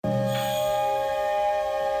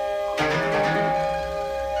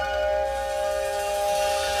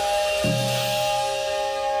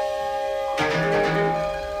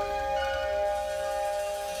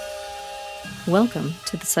Welcome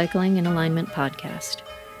to the Cycling in Alignment podcast,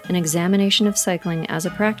 an examination of cycling as a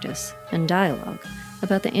practice and dialogue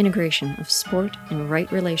about the integration of sport in right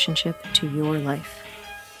relationship to your life.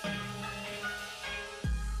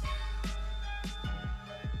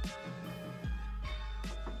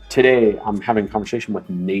 Today, I'm having a conversation with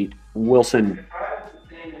Nate Wilson.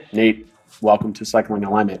 Nate, welcome to Cycling in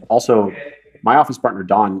Alignment. Also, my office partner,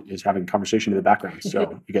 Don, is having a conversation in the background,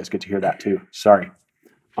 so you guys get to hear that too. Sorry.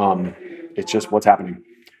 It's just what's happening.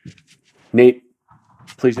 Nate,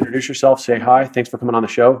 please introduce yourself. Say hi. Thanks for coming on the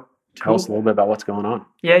show. Tell us a little bit about what's going on.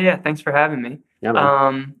 Yeah. Thanks for having me. Yeah,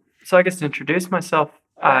 man. So I guess to introduce myself,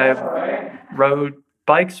 I rode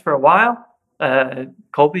bikes for a while.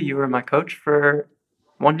 Colby, you were my coach for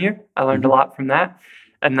 1 year. I learned a lot from that.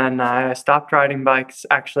 And then I stopped riding bikes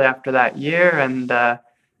actually after that year and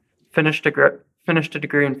finished a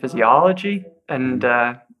degree in physiology and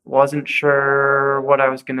wasn't sure what I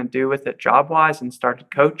was going to do with it job-wise and started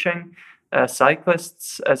coaching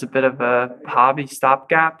cyclists as a bit of a hobby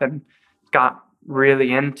stopgap and got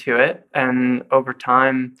really into it. And over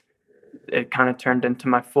time, it kind of turned into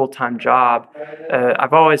my full-time job.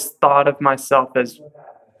 I've always thought of myself as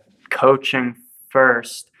coaching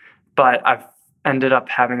first, but I've ended up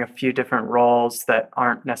having a few different roles that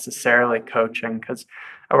aren't necessarily coaching because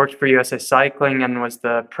I worked for USA Cycling and was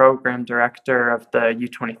the program director of the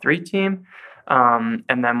U23 team,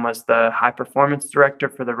 and then was the high performance director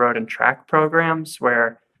for the road and track programs,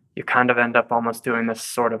 where you kind of end up almost doing this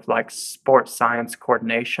sort of like sports science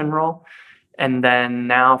coordination role. And then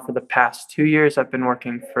now for the past 2 years, I've been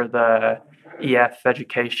working for the EF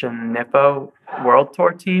Education Nippo World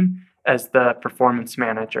Tour team as the performance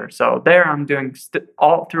manager. So there I'm doing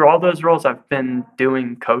through all those roles, I've been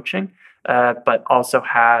doing coaching, but also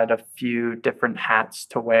had a few different hats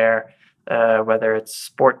to wear, whether it's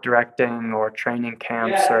sport directing or training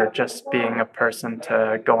camps or just being a person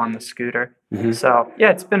to go on the scooter. Mm-hmm. So yeah,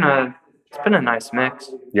 it's been a nice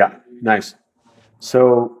mix. Yeah, nice.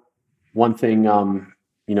 So one thing,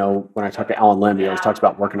 when I talk to Alan Lim, he always talks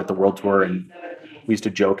about working at the World Tour, and we used to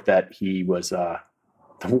joke that he was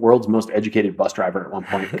the world's most educated bus driver at one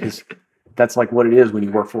point, because that's like what it is when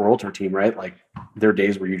you work for a World Tour team, right? Like there are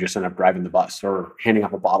days where you just end up driving the bus or handing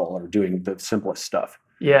up a bottle or doing the simplest stuff.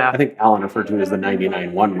 Yeah. I think Alan referred to it as the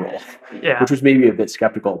 99-1 rule, which was maybe a bit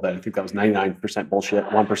skeptical, but I think that was 99% bullshit,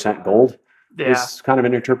 1% gold is kind of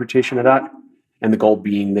an interpretation of that. And the gold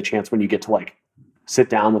being the chance when you get to like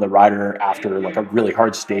sit down with a rider after like a really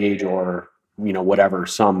hard stage or, whatever,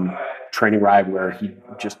 some training ride where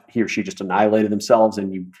he or she just annihilated themselves,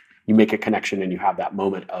 and you make a connection and you have that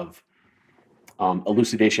moment of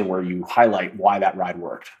elucidation where you highlight why that ride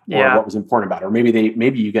worked or what was important about it. Or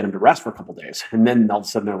maybe you get them to rest for a couple of days and then all of a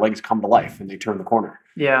sudden their legs come to life and they turn the corner.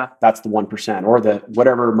 Yeah. That's the 1% or the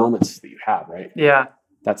whatever moments that you have, right? Yeah.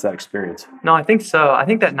 That's that experience. No, I think so. I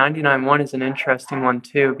think that 99-1 is an interesting one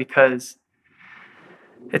too, because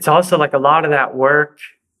it's also like a lot of that work,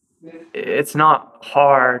 it's not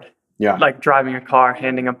hard. Yeah. Like driving a car,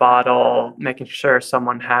 handing a bottle, making sure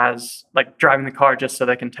someone has, like driving the car just so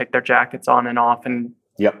they can take their jackets on and off and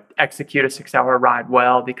execute a 6-hour ride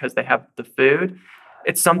well because they have the food.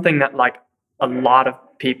 It's something that like a lot of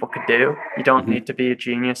people could do. You don't need to be a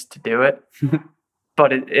genius to do it.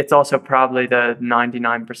 But it's also probably the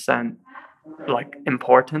 99% like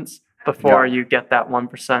importance before you get that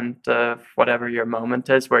 1% of whatever your moment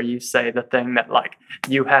is, where you say the thing that like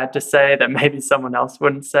you had to say that maybe someone else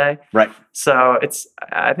wouldn't say. Right. So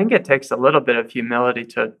I think it takes a little bit of humility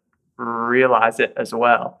to realize it as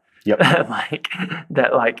well. Yep.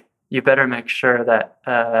 like you better make sure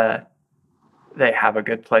that they have a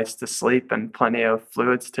good place to sleep and plenty of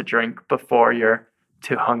fluids to drink before you're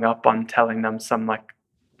too hung up on telling them some like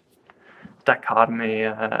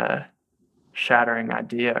dichotomy shattering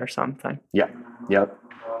idea or something. Yep.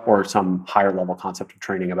 Or some higher level concept of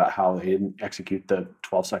training about how they didn't execute the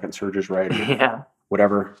 12-second surges right.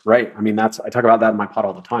 Whatever. Right. I mean, I talk about that in my pod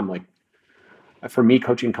all the time. Like for me,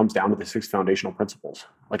 coaching comes down to the 6 foundational principles.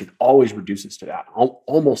 Like it always reduces to that.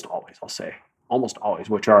 Almost always, I'll say. Almost always,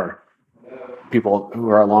 which are people who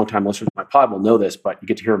are longtime listeners of my pod will know this, but you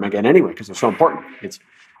get to hear them again anyway because they're so important. It's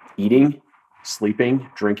eating, sleeping,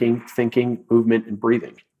 drinking, thinking, movement, and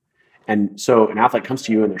breathing. And so an athlete comes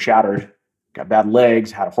to you and they're shattered, got bad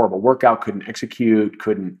legs, had a horrible workout, couldn't execute,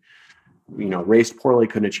 couldn't, raced poorly,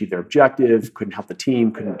 couldn't achieve their objective, couldn't help the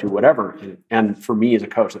team, couldn't do whatever. And for me as a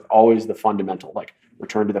coach, it's always the fundamental, like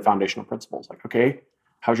return to the foundational principles. Like, okay,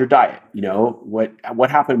 how's your diet? What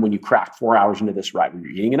happened when you cracked 4 hours into this ride? Were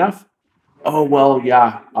you eating enough? Oh, well,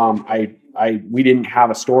 yeah. We didn't have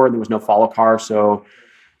a store and there was no follow car. So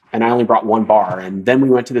and I only brought one bar. And then we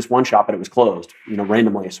went to this one shop and it was closed,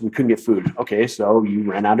 randomly. So we couldn't get food. Okay, so you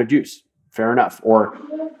ran out of juice. Fair enough. Or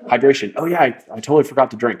hydration. Oh yeah, I totally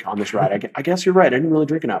forgot to drink on this ride. I guess you're right. I didn't really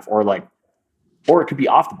drink enough. Or it could be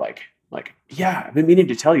off the bike. Like, yeah, I've been meaning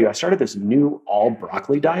to tell you, I started this new all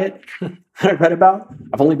broccoli diet that I read about.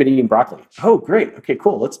 I've only been eating broccoli. Oh, great. Okay,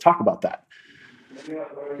 cool. Let's talk about that.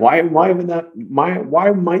 Why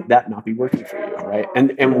might that not be working for you, right?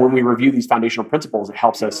 And when we review these foundational principles, it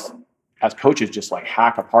helps us as coaches just like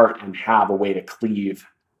hack apart and have a way to cleave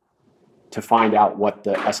to find out what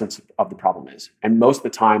the essence of the problem is. And most of the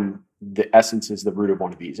time, the essence is the root of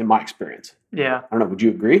one of these, in my experience. Yeah. I don't know. Would you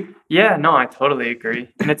agree? Yeah, no, I totally agree.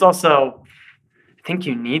 And it's also, I think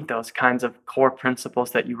you need those kinds of core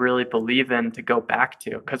principles that you really believe in to go back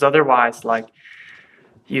to. Because otherwise, like,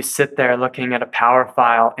 you sit there looking at a power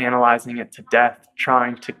file, analyzing it to death,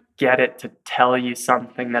 trying to get it to tell you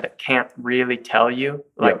something that it can't really tell you.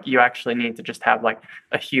 Like, you actually need to just have like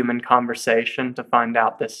a human conversation to find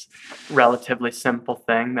out this relatively simple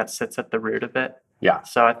thing that sits at the root of it. Yeah.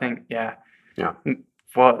 So I think,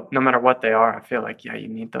 well, no matter what they are, I feel like, you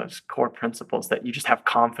need those core principles that you just have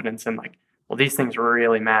confidence in, like, well, these things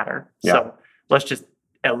really matter. Yeah. So let's just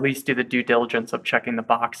at least do the due diligence of checking the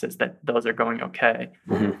boxes that those are going okay.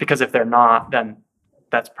 Mm-hmm. Because if they're not, then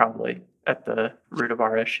that's probably at the root of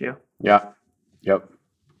our issue. Yeah. Yep.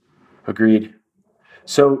 Agreed.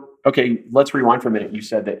 So, okay, let's rewind for a minute. You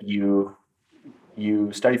said that you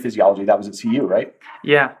study physiology. That was at CU, right?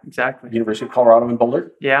 Yeah, exactly. University of Colorado in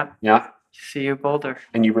Boulder? Yeah. Yeah. CU Boulder.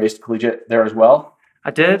 And you raced collegiate there as well?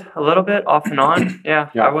 I did a little bit off and on.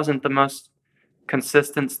 Yeah. Yeah. I wasn't the most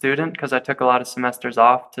consistent student because I took a lot of semesters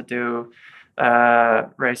off to do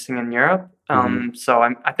racing in Europe. So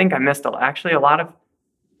I think I missed actually a lot of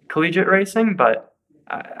collegiate racing, but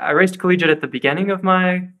I raced collegiate at the beginning of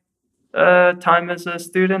my time as a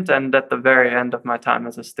student and at the very end of my time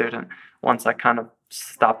as a student once I kind of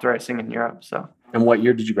stopped racing in Europe. So. And what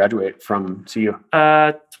year did you graduate from CU?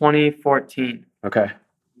 2014. Okay.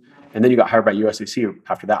 And then you got hired by USAC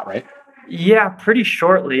after that, right? Yeah, pretty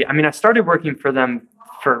shortly. I mean, I started working for them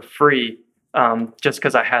for free just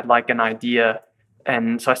because I had like an idea.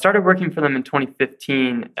 And so I started working for them in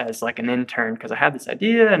 2015 as like an intern because I had this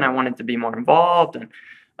idea and I wanted to be more involved. And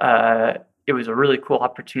it was a really cool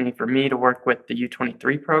opportunity for me to work with the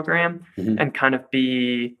U23 program and kind of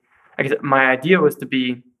be, I guess my idea was to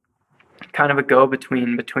be kind of a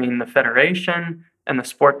go-between between the federation and the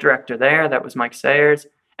sport director there, that was Mike Sayers,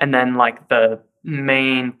 and then like the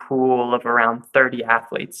main pool of around 30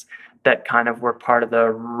 athletes that kind of were part of the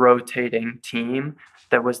rotating team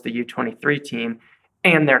that was the U23 team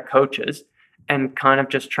and their coaches, and kind of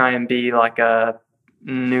just try and be like a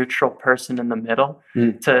neutral person in the middle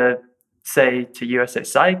to say to USA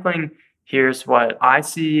Cycling, here's what I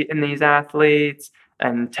see in these athletes,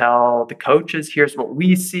 and tell the coaches, here's what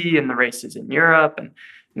we see in the races in Europe, and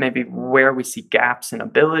maybe where we see gaps in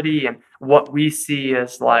ability and what we see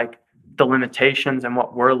as like the limitations and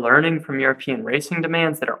what we're learning from European racing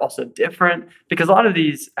demands that are also different, because a lot of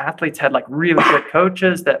these athletes had like really good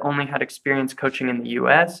coaches that only had experience coaching in the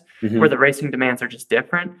US where the racing demands are just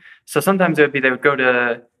different. So sometimes it would be they would go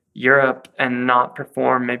to Europe and not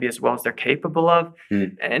perform maybe as well as they're capable of.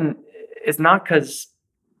 And it's not because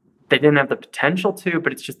they didn't have the potential to,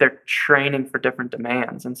 but it's just they're training for different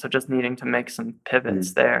demands. And so just needing to make some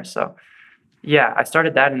pivots there. So yeah, I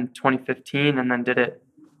started that in 2015 and then did it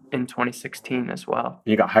in 2016 as well.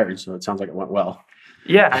 You got hired, so it sounds like it went well.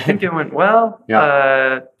 Yeah, I think it went well.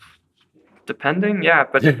 Depending, yeah.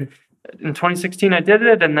 But in 2016 I did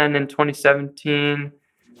it, and then in 2017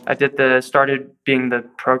 I started being the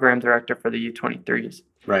program director for the U23s.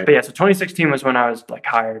 Right. But yeah, so 2016 was when I was like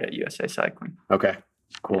hired at USA Cycling. Okay,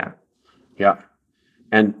 cool. Yeah.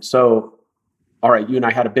 And so, all right, you and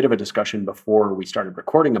I had a bit of a discussion before we started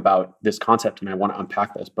recording about this concept, and I want to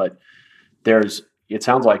unpack this, but it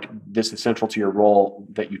sounds like this is central to your role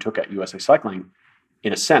that you took at USA Cycling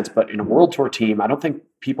in a sense, but in a world tour team, I don't think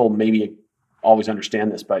people maybe always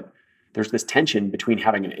understand this, but there's this tension between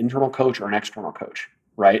having an internal coach or an external coach,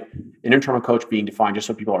 right? An internal coach being defined, just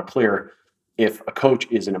so people are clear, if a coach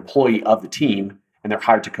is an employee of the team and they're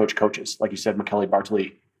hired to coach coaches. Like you said, Michele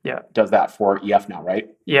Bartoli does that for EF now, right?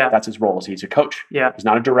 Yeah. That's his role, is he's a coach. Yeah. He's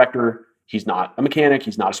not a director. He's not a mechanic.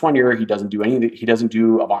 He's not a soigneur. He doesn't do anything. He doesn't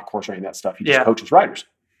do avant course or any of that stuff. He just coaches riders.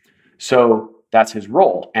 So that's his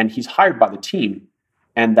role. And he's hired by the team.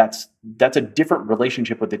 And that's a different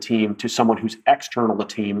relationship with the team to someone who's external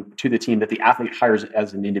to the team that the athlete hires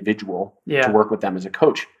as an individual to work with them as a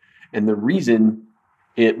coach. And the reason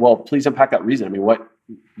please unpack that reason. I mean,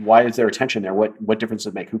 why is there a tension there? What difference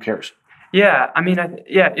does it make? Who cares? Yeah, I mean,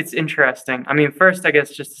 it's interesting. I mean, first, I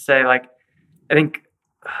guess just to say, like, I think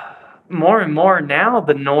more and more now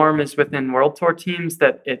the norm is within World Tour teams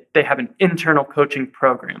that they have an internal coaching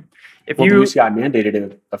program. The UCI mandated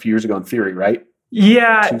it a few years ago in theory, right?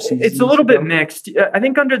 Yeah, it's a little bit mixed. I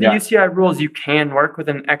think under the UCI rules, you can work with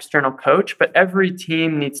an external coach, but every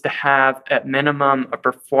team needs to have at minimum a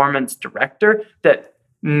performance director that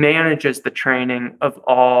manages the training of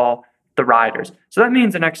all the riders. So that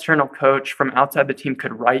means an external coach from outside the team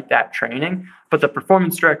could write that training, but the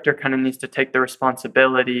performance director kind of needs to take the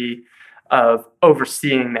responsibility of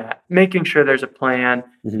overseeing that, making sure there's a plan,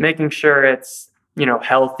 making sure it's,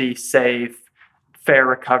 healthy, safe, fair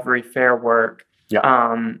recovery, fair work.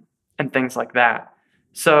 And things like that.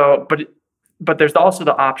 So, but there's also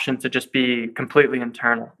the option to just be completely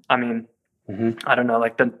internal. I mean, I don't know,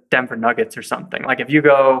 like the Denver Nuggets or something. Like if you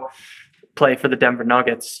go play for the Denver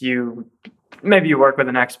Nuggets, maybe you work with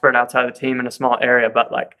an expert outside the team in a small area,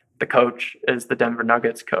 but like the coach is the Denver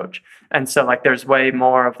Nuggets coach. And so like there's way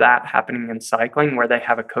more of that happening in cycling where they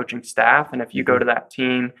have a coaching staff. And if you go to that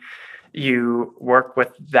team, you work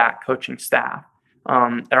with that coaching staff.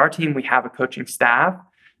 At our team, we have a coaching staff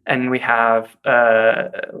and we have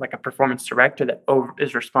like a performance director that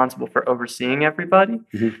is responsible for overseeing everybody.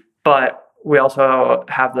 But we also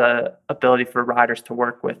have the ability for riders to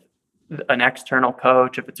work with an external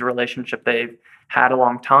coach if it's a relationship they've had a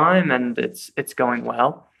long time and it's going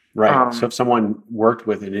well. Right. So if someone worked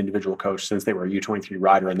with an individual coach since they were a U23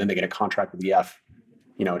 rider and then they get a contract with the EF,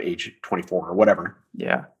 at age 24 or whatever.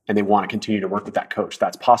 Yeah. And they want to continue to work with that coach,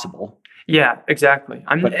 that's possible. Yeah, exactly.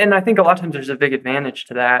 And I think a lot of times there's a big advantage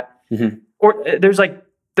to that. Or there's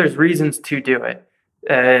reasons to do it.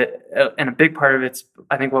 And a big part of it's,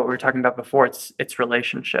 I think what we were talking about before, it's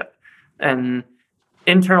relationship. And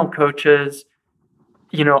internal coaches,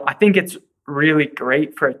 I think it's really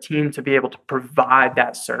great for a team to be able to provide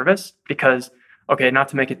that service because, okay, not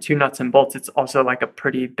to make it too nuts and bolts, it's also like a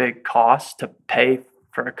pretty big cost to pay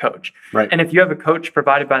for a coach. Right. And if you have a coach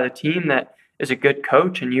provided by the team that is a good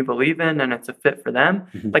coach and you believe in and it's a fit for them,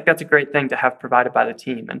 like that's a great thing to have provided by the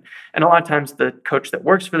team. And a lot of times the coach that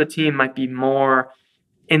works for the team might be more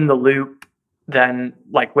in the loop than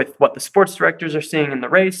like with what the sports directors are seeing in the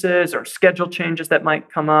races or schedule changes that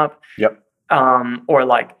might come up. Yep. Or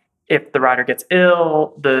like if the rider gets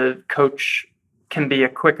ill, the coach can be a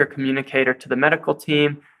quicker communicator to the medical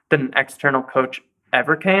team than an external coach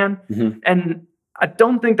ever can. And I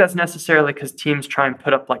don't think that's necessarily because teams try and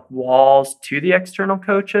put up like walls to the external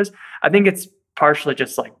coaches. I think it's partially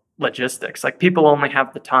just like logistics. Like people only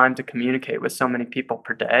have the time to communicate with so many people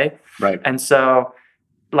per day. Right. And so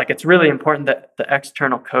like it's really important that the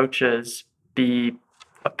external coaches be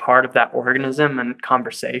a part of that organism and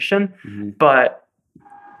conversation. But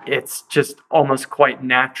it's just almost quite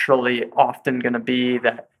naturally often going to be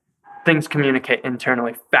that things communicate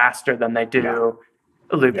internally faster than they do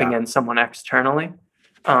looping in someone externally.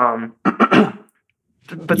 So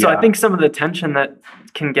I think some of the tension that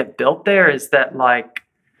can get built there is that like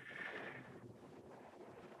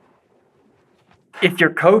if your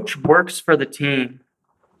coach works for the team,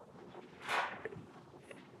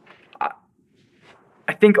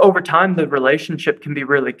 I think over time the relationship can be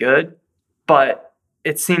really good, but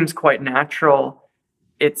it seems quite natural.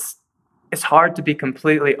 It's hard to be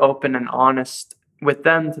completely open and honest with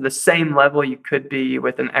them to the same level you could be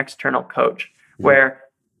with an external coach, where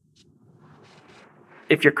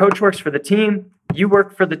if your coach works for the team, you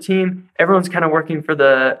work for the team, everyone's kind of working for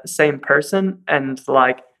the same person, and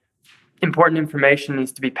like important information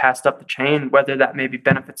needs to be passed up the chain, whether that maybe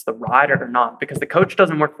benefits the rider or not, because the coach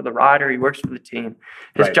doesn't work for the rider, he works for the team.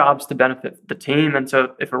 His job's to benefit the team. And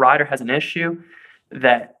so if a rider has an issue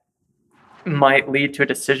that might lead to a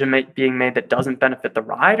decision being made that doesn't benefit the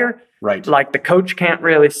rider, like the coach can't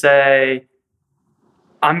really say,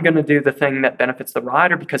 I'm going to do the thing that benefits the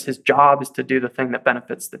rider, because his job is to do the thing that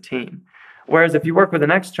benefits the team. Whereas if you work with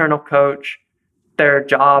an external coach, their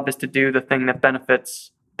job is to do the thing that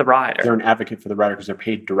benefits the rider. They're an advocate for the rider because they're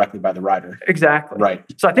paid directly by the rider. Exactly. Right.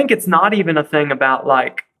 So I think it's not even a thing about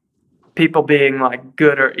like people being like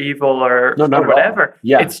good or evil or whatever.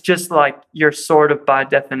 Yeah. It's just like you're sort of by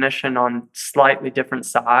definition on slightly different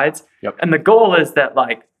sides. Yep. And the goal is that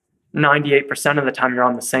like 98% of the time you're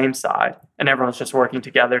on the same side and everyone's just working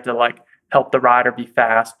together to like help the rider be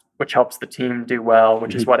fast, which helps the team do well,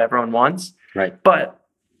 which is what everyone wants. Right. But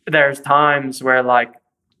there's times where like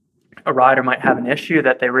a rider might have an issue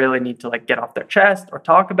that they really need to like get off their chest or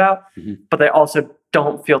talk about, but they also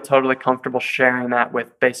don't feel totally comfortable sharing that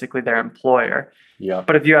with basically their employer. Yeah.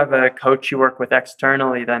 But if you have a coach you work with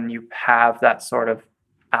externally, then you have that sort of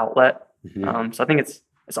outlet. So I think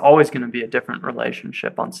it's always going to be a different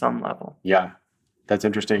relationship on some level. Yeah, that's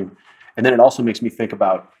interesting. And then it also makes me think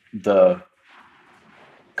about the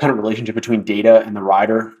kind of relationship between data and the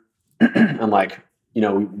rider. And like,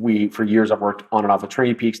 we for years I've worked on and off of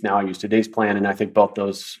Training Peaks. Now I use Today's Plan, and I think both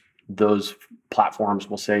those platforms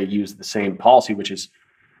will say use the same policy, which is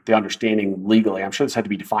the understanding legally. I'm sure this had to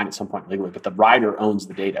be defined at some point legally, but the rider owns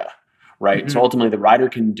the data, right? So ultimately, the rider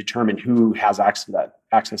can determine who has access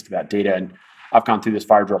to that data. And I've gone through this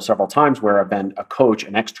fire drill several times where I've been a coach,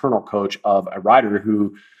 an external coach of a rider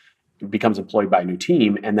who becomes employed by a new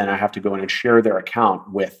team, and then I have to go in and share their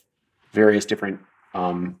account with various different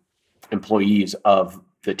employees of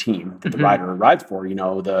the team that the rider rides for.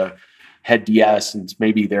 The head DS and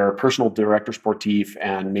maybe their personal director sportif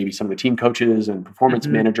and maybe some of the team coaches and performance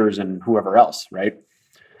managers and whoever else, right?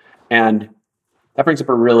 And that brings up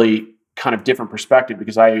a really kind of different perspective,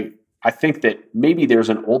 because I think that maybe there's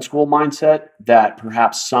an old school mindset that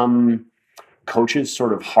perhaps some coaches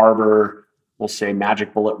sort of harbor, we'll say,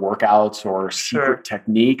 magic bullet workouts or secret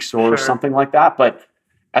techniques or something like that. But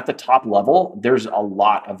at the top level, there's a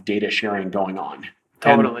lot of data sharing going on.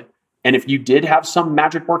 Totally. And if you did have some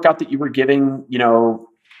magic workout that you were giving,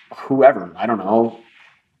 whoever, I don't know,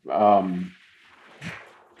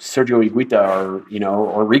 Sergio Higuita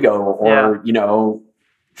or Rigo or,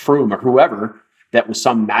 Froome or whoever, that was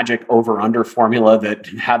some magic over-under formula that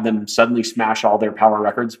had them suddenly smash all their power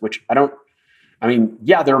records, there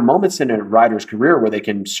are moments in a rider's career where they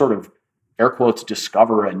can sort of, air quotes,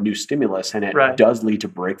 discover a new stimulus, and it does lead to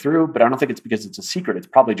breakthrough, but I don't think it's because it's a secret. It's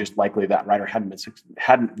probably just likely that rider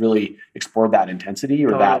hadn't really explored that intensity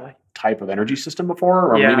or that type of energy system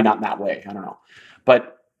before, or maybe not in that way. I don't know,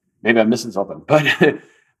 but maybe I'm missing something.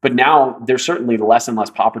 But now there's certainly less and less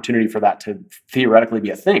opportunity for that to theoretically be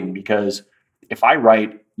a thing, because if I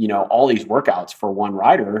write, all these workouts for one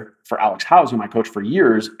rider, for Alex Howes, whom I coached for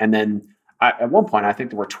years, and then at one point, I think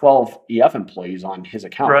there were 12 EF employees on his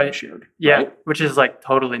account that he shared. Yeah, right? Which is like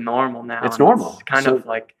totally normal now. It's normal. It's kind of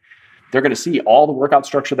like, they're going to see all the workout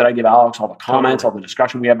structure that I give Alex, all the comments, all the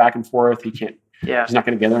discussion we have back and forth. He's not going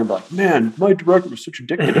to get there and be like, man, my director was such a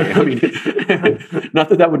dick today. Not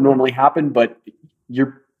that would normally happen, but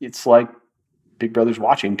it's like Big Brother's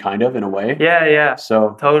watching, kind of, in a way. Yeah.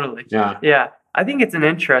 So totally. Yeah. I think it's an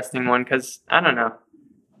interesting one because, I don't know.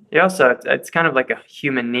 It's kind of like a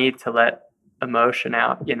human need to let emotion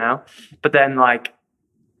out, but then like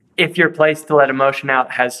if your place to let emotion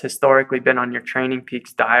out has historically been on your Training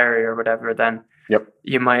Peaks diary or whatever, then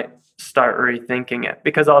you might start rethinking it,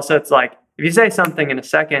 because also it's like if you say something in a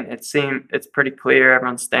second, it's pretty clear,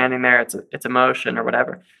 everyone's standing there, it's emotion or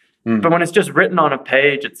whatever. But when it's just written on a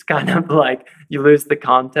page, it's kind of like you lose the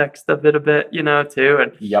context of it a bit, too,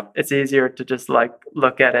 and it's easier to just like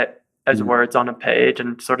look at it as words on a page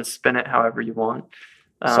and sort of spin it however you want.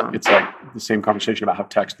 So it's like the same conversation about how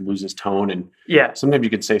text loses tone, and sometimes you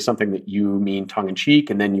could say something that you mean tongue in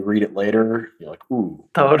cheek, and then you read it later, you're like, ooh,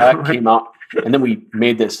 that came out. And then we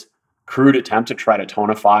made this crude attempt to try to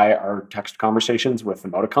tonify our text conversations with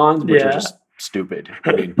emoticons, which are just stupid.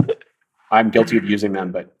 I'm guilty of using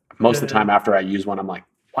them, but most of the time after I use one, I'm like,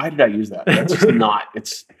 why did I use that? That's just not.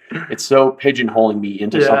 It's so pigeonholing me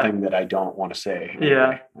into something that I don't want to say.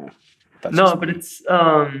 Anyway. But it's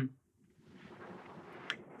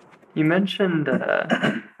you mentioned,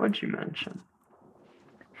 what did you mention?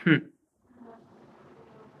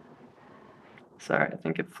 Sorry, I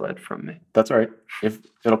think it fled from me. That's all right. If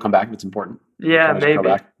it'll come back if it's important. Yeah,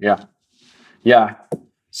 maybe. Yeah.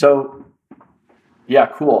 So,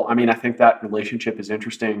 cool. I think that relationship is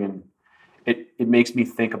interesting, and it makes me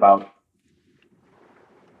think about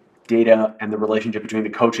data and the relationship between the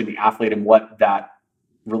coach and the athlete and what that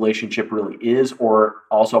relationship really is, or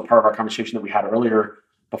also part of our conversation that we had earlier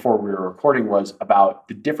before we were recording was about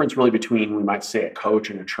the difference really between, we might say, a coach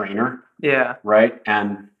and a trainer. Yeah. Right.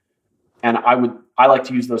 And I like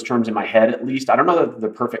to use those terms in my head, at least. I don't know the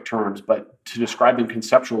perfect terms, but to describe them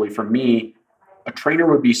conceptually, for me, a trainer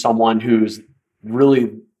would be someone who's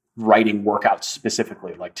really writing workouts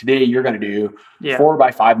specifically. Like, today you're going to do 4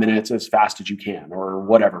 by 5 minutes as fast as you can, or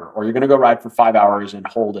whatever, or you're going to go ride for 5 hours and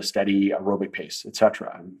hold a steady aerobic pace,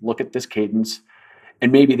 etc. And look at this cadence.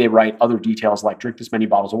 And maybe they write other details like drink this many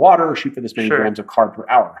bottles of water or shoot for this many grams of carb per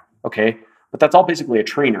hour. Okay. But that's all basically a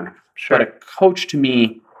trainer. But a coach, to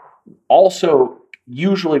me, also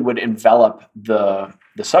usually would envelop the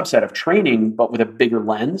subset of training, but with a bigger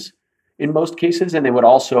lens in most cases. And they would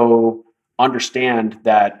also understand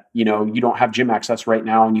that, you don't have gym access right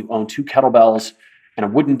now and you own 2 kettlebells and a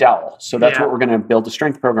wooden dowel. So that's what we're going to build a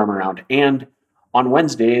strength program around. And on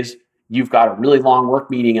Wednesdays, you've got a really long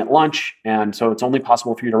work meeting at lunch, and so it's only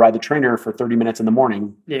possible for you to ride the trainer for 30 minutes in the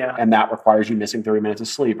morning, and that requires you missing 30 minutes of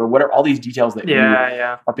sleep, or whatever, all these details that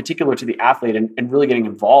are particular to the athlete, and really getting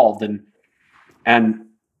involved. And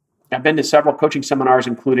I've been to several coaching seminars,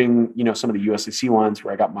 including, some of the USAC ones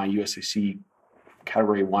where I got my USAC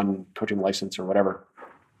Category 1 coaching license or whatever,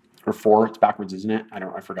 or 4. It's backwards, isn't it?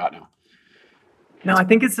 I forgot now. No, I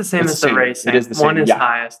think it's the same as the racing. It is the same. One is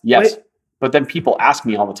highest. Yes. Wait. But then people ask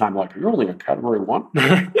me all the time, like, "You're only a Category 1?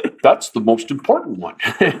 That's the most important one."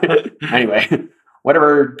 Anyway,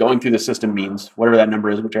 whatever going through the system means, whatever that number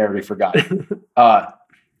is, which I already forgot. It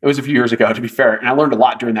was a few years ago, to be fair, and I learned a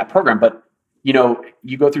lot during that program. But, you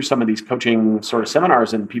go through some of these coaching sort of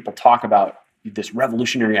seminars and people talk about this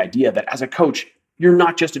revolutionary idea that as a coach, you're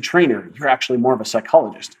not just a trainer, you're actually more of a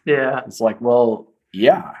psychologist. Yeah. It's like, well,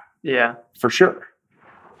 yeah. Yeah. For sure.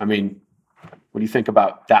 I mean, what do you think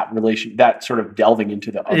about that relation, that sort of delving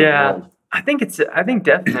into the other world? I think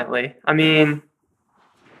definitely. I mean,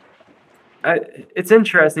 it's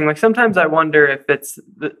interesting. Like sometimes I wonder if it's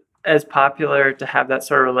as popular to have that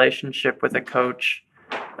sort of relationship with a coach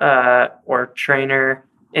or trainer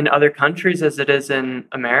in other countries as it is in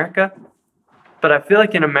America. But I feel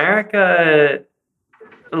like in America,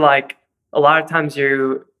 like a lot of times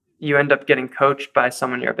you end up getting coached by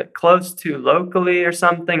someone you're a bit close to locally or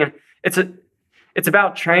something. And it's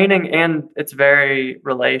about training and it's very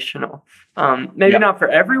relational. Maybe not for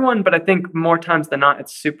everyone, but I think more times than not,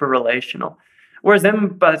 it's super relational. Whereas then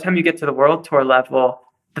by the time you get to the world tour level,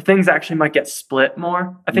 the things actually might get split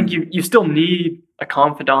more. I think you still need a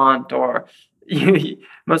confidant, or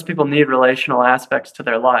most people need relational aspects to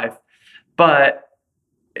their life, but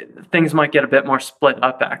things might get a bit more split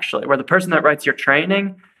up actually, where the person that writes your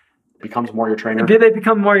training becomes more your trainer. They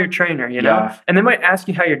become more your trainer, know? And they might ask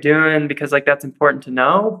you how you're doing because like that's important to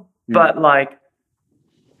know. But like,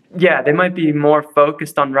 they might be more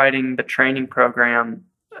focused on writing the training program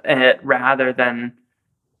rather than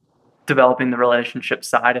developing the relationship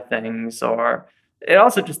side of things. Or it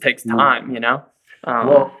also just takes time,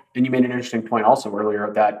 Well, and you made an interesting point also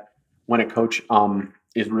earlier that when a coach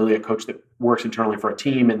is really a coach that works internally for a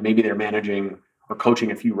team and maybe they're managing or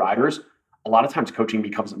coaching a few riders, a lot of times coaching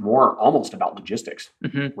becomes more almost about logistics,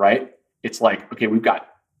 right? It's like, okay, we've got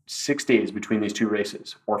 6 days between these two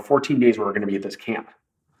races, or 14 days where we're going to be at this camp.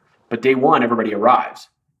 But day one, everybody arrives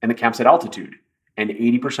and the camp's at altitude and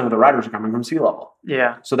 80% of the riders are coming from sea level.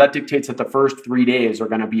 Yeah. So that dictates that the first 3 days are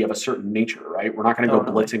going to be of a certain nature, right? We're not going to go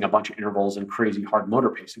blitzing a bunch of intervals and crazy hard motor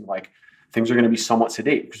pacing. Like things are going to be somewhat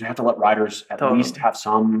sedate because you have to let riders at least have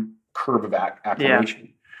some curve of acclimation.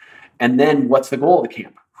 Yeah. And then what's the goal of the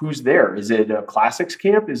camp? Who's there? Is it a classics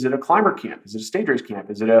camp? Is it a climber camp? Is it a stage race camp?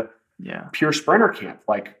 Is it a pure sprinter camp?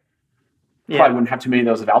 Like, probably wouldn't have too many of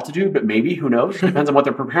those at altitude, but maybe, who knows? Depends on what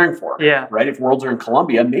they're preparing for. Yeah. Right? If Worlds are in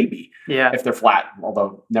Colombia, maybe. Yeah. If they're flat,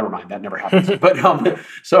 although never mind, that never happens.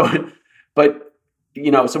 So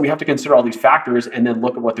we have to consider all these factors and then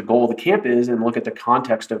look at what the goal of the camp is and look at the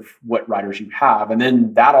context of what riders you have. And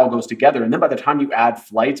then that all goes together. And then by the time you add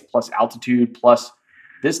flights plus altitude plus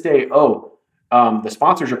this day, the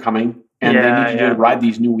sponsors are coming and they need you to ride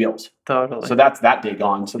these new wheels. Totally. So that's that day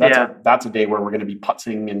gone. So that's a day where we're going to be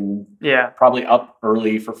putzing and probably up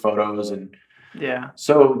early for photos. And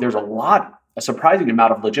so there's a surprising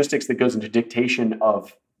amount of logistics that goes into dictation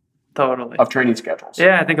of training schedules.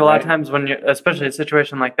 Yeah. I think a lot of times when especially a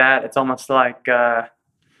situation like that, it's almost like the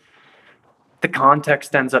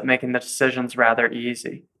context ends up making the decisions rather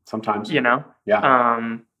easy. Sometimes. Yeah.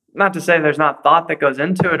 Not to say there's not thought that goes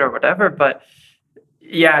into it or whatever, but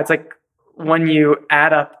it's like when you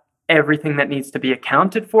add up everything that needs to be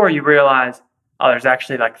accounted for, you realize, there's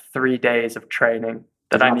actually like 3 days of training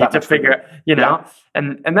that I need to figure out,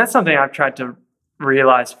 and that's something I've tried to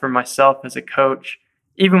realize for myself as a coach,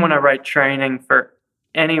 even when I write training for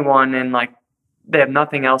anyone and like they have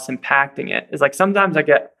nothing else impacting it, is like sometimes I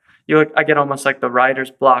get almost like the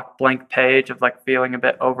writer's block, blank page of like feeling a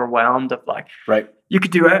bit overwhelmed of like, you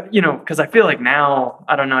could do it, because I feel like now,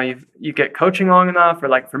 I don't know, you get coaching long enough, or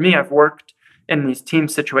like for me, I've worked in these team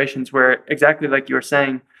situations where exactly like you were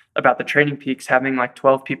saying about the Training Peaks having like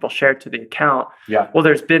 12 people shared to the account. Yeah. Well,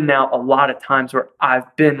 there's been now a lot of times where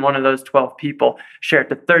I've been one of those 12 people shared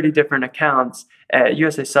to 30 different accounts at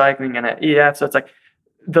USA Cycling and at EF. So it's like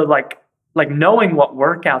the like knowing what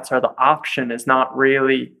workouts are the option is not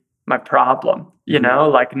really my problem,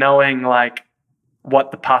 like knowing like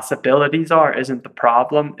what the possibilities are isn't the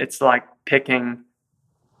problem. It's like picking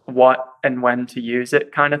what and when to use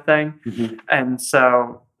it kind of thing. And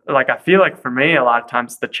so like I feel like for me a lot of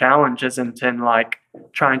times the challenge isn't in like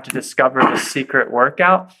trying to discover the secret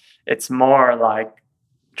workout. It's more like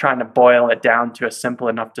trying to boil it down to a simple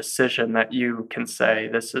enough decision that you can say,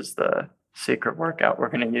 this is the secret workout we're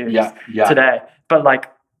going to use today. But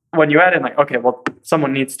like when you add in like, okay, well,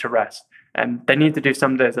 someone needs to rest and they need to do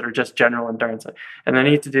some days that are just general endurance and they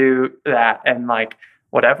need to do that and like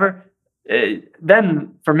whatever.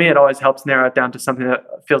 Then for me, it always helps narrow it down to something that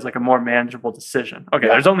feels like a more manageable decision. Okay,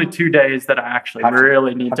 there's only 2 days that I actually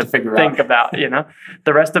really need to think about, you know,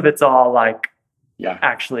 the rest of it's all like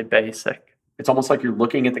actually basic. It's almost like you're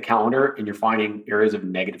looking at the calendar and you're finding areas of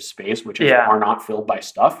negative space, which are not filled by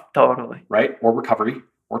stuff. Totally. Right? Or recovery,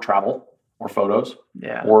 or travel, or photos,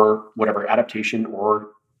 or whatever adaptation,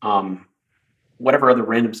 or whatever other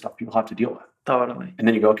random stuff people have to deal with. Totally. And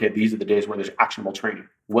then you go, okay, these are the days where there's actionable training.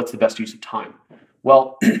 What's the best use of time?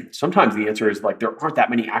 Well, sometimes the answer is like there aren't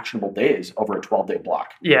that many actionable days over a 12-day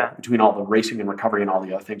block. Yeah. Between all the racing and recovery and all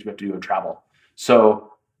the other things we have to do in travel.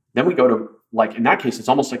 So then we go to, like, in that case, it's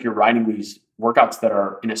almost like you're riding these workouts that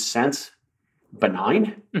are, in a sense,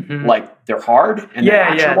 benign. Mm-hmm. Like they're hard and they're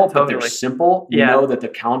actionable, but they're simple. You know that the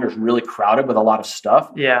calendar is really crowded with a lot of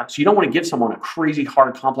stuff. Yeah. So you don't want to give someone a crazy,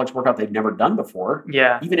 hard, complex workout they've never done before.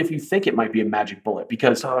 Yeah. Even if you think it might be a magic bullet,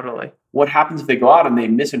 because what happens if they go out and they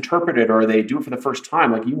misinterpret it or they do it for the first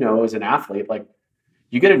time? Like, you know, as an athlete, like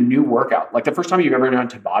you get a new workout. Like the first time you've ever done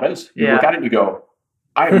Tabatas, you look at it and you go,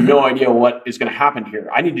 I have no idea what is going to happen here.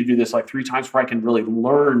 I need to do this like 3 times before I can really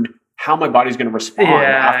learn how my body's going to respond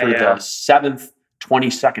after the 7th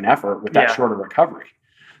 20-second effort with that shorter recovery.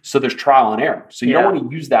 So there's trial and error. So you don't want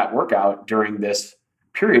to use that workout during this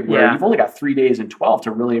period where you've only got 3 days in 12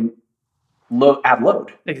 to really add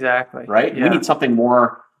load. Exactly. Right? Yeah. We need something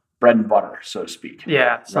more bread and butter, so to speak.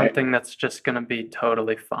 Yeah. Something that's just going to be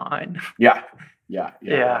totally fine. Yeah.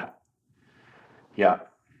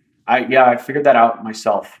 I figured that out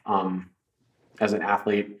myself as an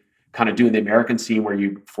athlete, kind of doing the American scene where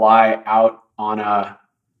you fly out on a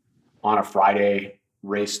Friday,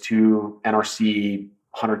 race to NRC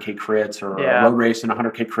 100K crits or a road race and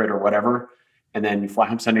 100K crit or whatever. And then you fly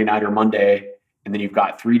home Sunday night or Monday. And then you've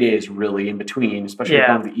got 3 days really in between, especially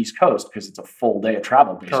going to the East Coast, because it's a full day of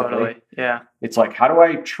travel, basically. Totally. Yeah. It's like, how do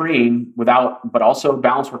I train but also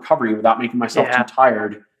balance recovery without making myself too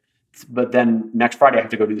tired? But then next Friday I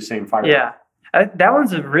have to go do the same fire. Yeah. That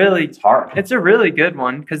one's it's hard. It's a really good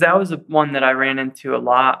one, because that was one that I ran into a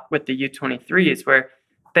lot with the U23s, where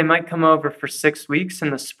they might come over for 6 weeks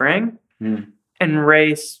in the spring and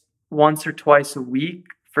race once or twice a week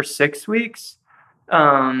for 6 weeks.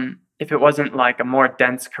 If it wasn't like a more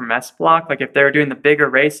dense Kermesse block, like if they were doing the bigger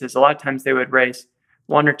races, a lot of times they would race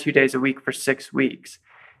 1 or 2 days a week for 6 weeks.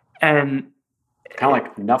 And kind of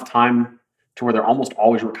like enough time to where they're almost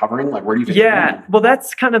always recovering. Like, where do you think? Yeah. Well,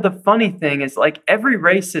 that's kind of the funny thing is like every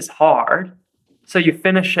race is hard. So you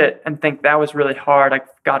finish it and think that was really hard. I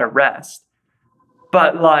got to rest.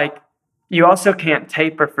 But like, you also can't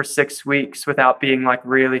taper for 6 weeks without being like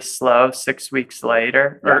really slow 6 weeks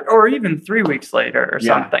later or even 3 weeks later or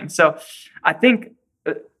something. So I think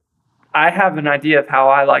I have an idea of how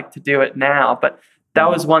I like to do it now, but that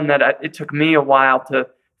was one that it took me a while to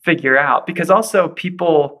figure out, because also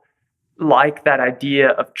people like that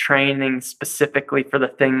idea of training specifically for the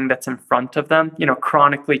thing that's in front of them, you know,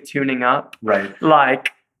 chronically tuning up. Right.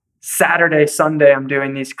 Like Saturday, Sunday, I'm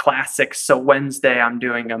doing these classics. So Wednesday, I'm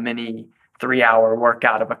doing a mini 3-hour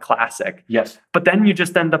workout of a classic. Yes. But then you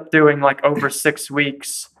just end up doing like over 6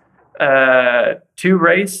 weeks, 2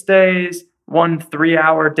 race days, 1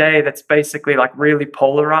 3-hour day that's basically like really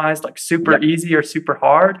polarized, like super easy or super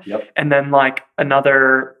hard. Yep. And then like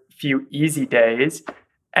another few easy days.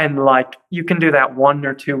 And like you can do that 1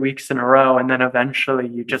 or 2 weeks in a row, and then eventually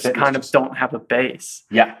you just kind of don't have a base.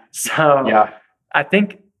 Yeah. So I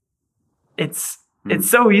think it's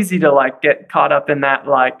so easy to like get caught up in that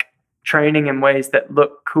like training in ways that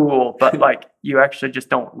look cool, but like you actually just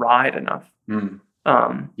don't ride enough.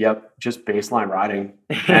 Just baseline riding.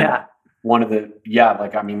 Yeah. And one of the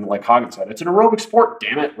like Hagen said, it's an aerobic sport,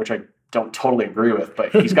 damn it, which I don't totally agree with,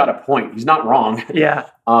 but he's got a point. He's not wrong. Yeah.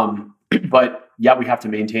 But yeah, we have to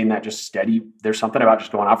maintain that just steady. There's something about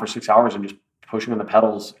just going out for 6 hours and just pushing on the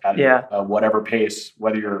pedals at whatever pace,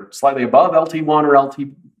 whether you're slightly above LT1 or LT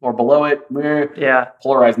or below it.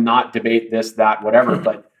 Polarized, not debate this, that, whatever.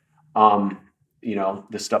 But you know,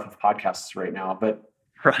 this stuff with podcasts right now. But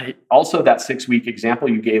also that 6 week example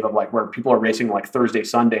you gave of like where people are racing like Thursday,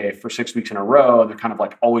 Sunday for 6 weeks in a row, and they're kind of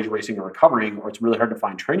like always racing and recovering, or it's really hard to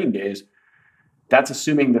find training days. That's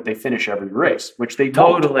assuming that they finish every race, which they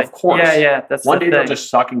don't, of course. Yeah. That's one day they'll just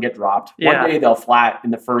suck and get dropped. One day they'll flat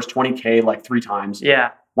in the first 20K like 3 times.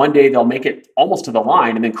 Yeah. one day they'll make it almost to the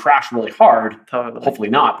line and then crash really hard. Totally. Hopefully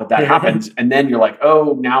not, but that happens. And then you're like,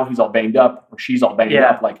 oh, now he's all banged up or she's all banged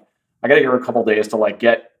up. Like, I got to give her a couple of days to like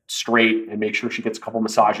get straight and make sure she gets a couple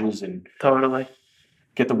massages and totally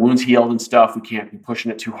get the wounds healed and stuff. We can't be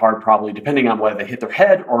pushing it too hard, probably, depending on whether they hit their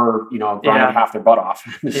head or, grind half their butt off.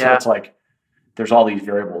 So it's like, there's all these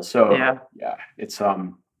variables. So it's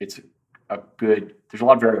a good, there's a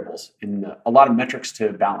lot of variables a lot of metrics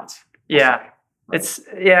to balance. Yeah. Right.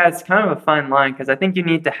 It's kind of a fine line because I think you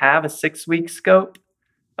need to have a 6-week scope.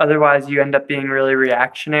 Otherwise you end up being really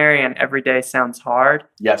reactionary and every day sounds hard.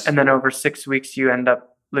 Yes. And then over 6 weeks, you end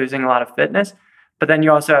up losing a lot of fitness, but then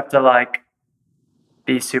you also have to like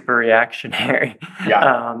be super reactionary.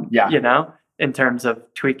 In terms of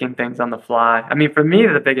tweaking things on the fly. I mean, for me,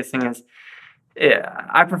 the biggest thing is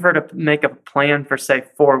I prefer to make a plan for say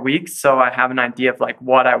 4 weeks. So I have an idea of like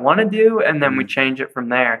what I want to do. And then we change it from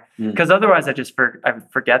there. Because otherwise I just I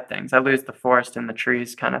forget things. I lose the forest and the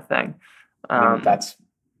trees kind of thing.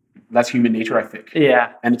 That's human nature, I think.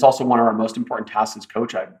 Yeah. And it's also one of our most important tasks as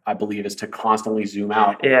coach, I believe, is to constantly zoom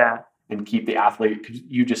out and keep the athlete. Because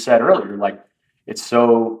you just said earlier, like, it's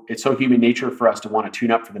so human nature for us to want to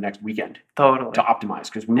tune up for the next weekend. Totally. To optimize,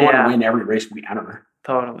 because we want to win every race we enter.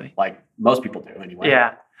 Totally. Like most people do anyway.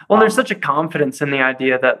 Yeah. Well, there's such a confidence in the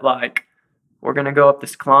idea that like, we're going to go up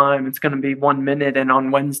this climb. It's going to be 1 minute. And on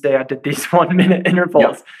Wednesday, I did these 1 minute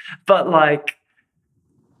intervals. Yep. But like,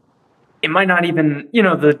 it might not even,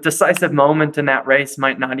 the decisive moment in that race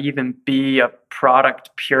might not even be a product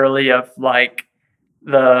purely of like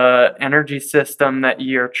the energy system that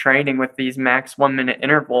you're training with these max 1 minute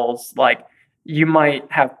intervals. Like you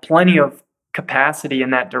might have plenty of capacity in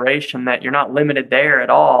that duration that you're not limited there at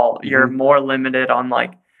all. Mm-hmm. You're more limited on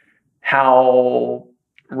like how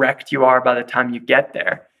wrecked you are by the time you get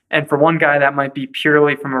there. And for one guy, that might be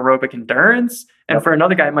purely from aerobic endurance. And for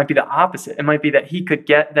another guy, it might be the opposite. It might be that he could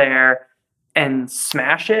get there and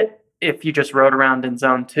smash it if you just rode around in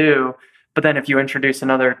zone 2. But then if you introduce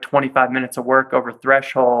another 25 minutes of work over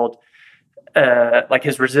threshold, like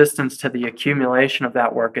his resistance to the accumulation of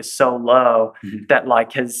that work is so low that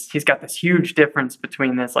like he's got this huge difference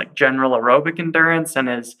between this like general aerobic endurance and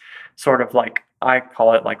his sort of like, I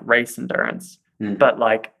call it like race endurance. But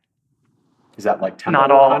like, is that like tempo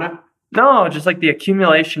not all? Kinda? No, just like the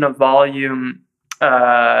accumulation of volume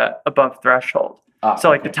above threshold. So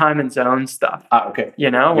like the time and zone stuff,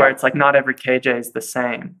 where it's like not every KJ is the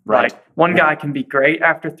same. Right. Like one guy can be great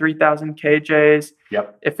after 3,000 KJs.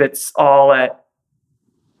 Yep. If it's all at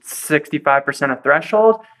 65% of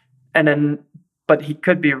threshold, but he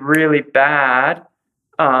could be really bad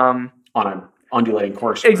on an undulating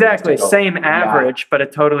course. Exactly, same average, but a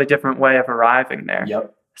totally different way of arriving there.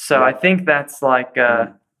 Yep. So I think that's like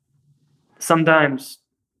sometimes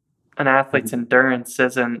an athlete's endurance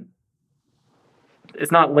it's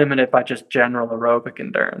not limited by just general aerobic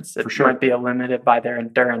endurance. It might be limited by their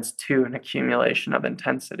endurance to an accumulation of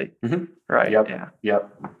intensity. Mm-hmm. Right. Yep. Yeah.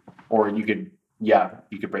 Yep. Or you could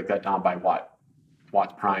break that down by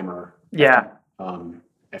watts prime or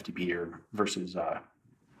FTP or versus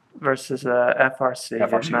FRC in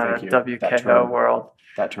the WKO world.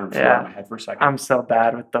 That term flew out of my head for a second. I'm so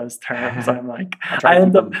bad with those terms. I'm like, I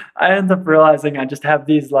end up realizing I just have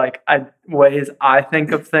these like ways I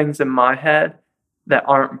think of things in my head that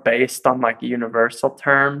aren't based on like universal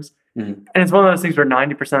terms. And it's one of those things where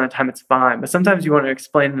 90% of the time it's fine, but sometimes you want to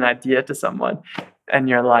explain an idea to someone and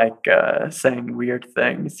you're like saying weird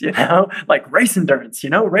things, like race endurance,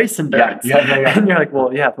 race endurance. Yeah. And you're like,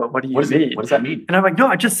 well, yeah, but what do you mean? What does that mean? And I'm like, no,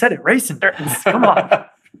 I just said it, race endurance. Come on.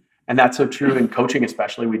 And that's so true in coaching,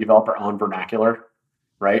 especially. We develop our own vernacular,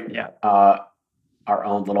 right? Yeah. Our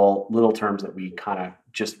own little terms that we kind of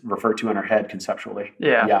just refer to in our head conceptually.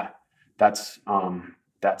 Yeah. Yeah. That's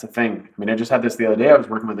a thing. I mean, I just had this the other day. I was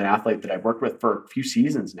working with an athlete that I've worked with for a few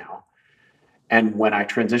seasons now. And when I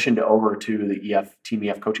transitioned over to the Team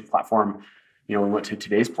EF coaching platform, we went to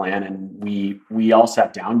today's plan and we all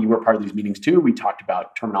sat down. You were part of these meetings too. We talked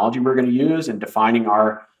about terminology we're going to use and defining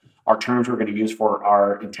our terms we're going to use for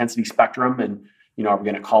our intensity spectrum. And, are we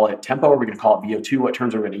going to call it tempo? Are we going to call it VO2? What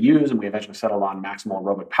terms are we going to use? And we eventually settled on maximal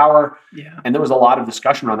aerobic power. Yeah. And there was a lot of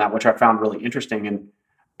discussion around that, which I found really interesting.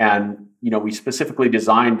 And we specifically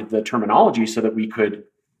designed the terminology so that we could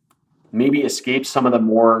maybe escape some of the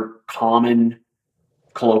more common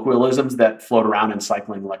colloquialisms that float around in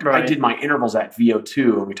cycling. Like I did my intervals at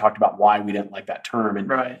VO2 and we talked about why we didn't like that term.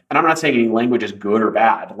 And I'm not saying any language is good or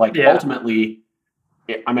bad. Like ultimately,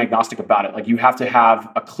 I'm agnostic about it. Like you have to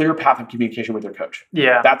have a clear path of communication with your coach.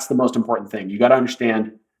 Yeah. That's the most important thing. You got to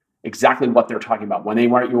understand exactly what they're talking about. When they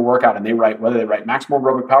write your workout and whether they write maximal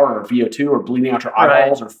aerobic power or VO2 or bleeding out your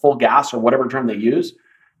eyeballs or full gas or whatever term they use,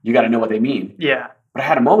 you got to know what they mean. Yeah. But I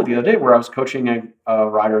had a moment the other day where I was coaching a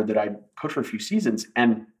rider that I coached for a few seasons,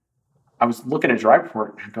 and I was looking at his ride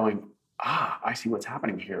report and going, I see what's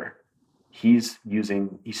happening here. He's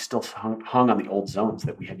still hung on the old zones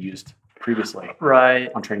that we had used previously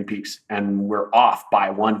on Training Peaks, and we're off by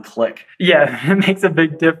one click. Yeah, it makes a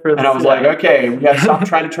big difference. And I was like, okay, we got to stop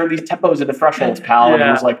trying to turn these tempos into thresholds, pal. Yeah. And he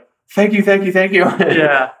was like, thank you.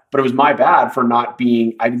 Yeah. But it was my bad for I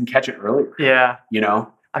didn't catch it earlier. Yeah.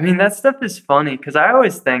 I mean, that stuff is funny because I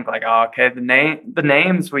always think like, the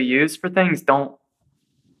names we use for things don't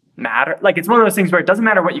matter. Like, it's one of those things where it doesn't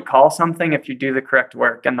matter what you call something if you do the correct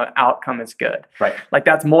work and the outcome is good. Right. Like,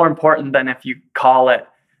 that's more important than if you call it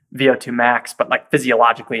VO2 max, but like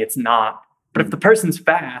physiologically it's not. But if the person's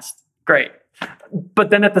fast, great.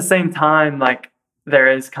 But then at the same time, like, there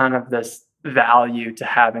is kind of this value to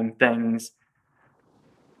having things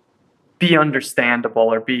be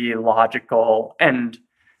understandable or be logical and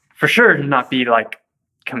for sure not be like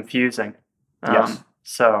confusing. Yes.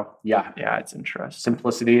 So yeah, it's interesting.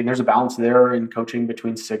 Simplicity, and there's a balance there in coaching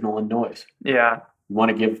between signal and noise. Yeah. You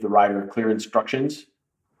want to give the rider clear instructions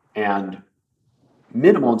and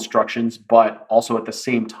minimal instructions, but also at the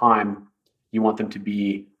same time, you want them to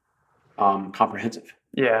be comprehensive.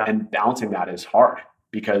 Yeah. And balancing that is hard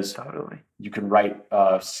because you can write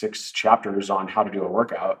 6 chapters on how to do a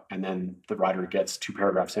workout, and then the rider gets 2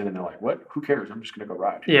 paragraphs in and they're like, what? Who cares? I'm just going to go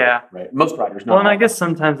ride. Yeah. Right. Most riders know. Well, and I guess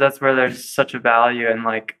sometimes that's where there's such a value in,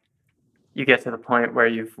 like, you get to the point where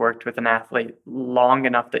you've worked with an athlete long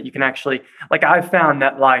enough that you can actually, like, I've found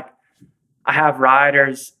that, like, I have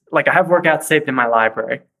riders, like, I have workouts saved in my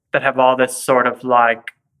library that have all this sort of like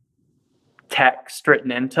text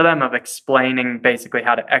written into them of explaining basically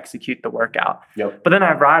how to execute the workout. Yep. But then I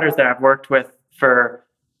have riders that I've worked with for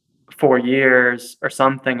 4 years or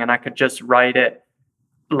something, and I could just write it,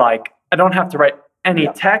 like, I don't have to write any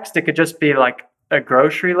text. It could just be like a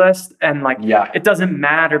grocery list, and like, it doesn't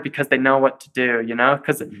matter because they know what to do,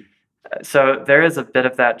 because so there is a bit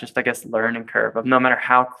of that, just, I guess, learning curve of no matter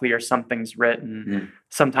how clear something's written,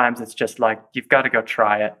 sometimes it's just like, you've got to go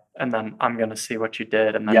try it. And then I'm going to see what you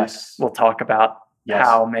did. And then we'll talk about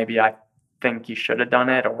how maybe I think you should have done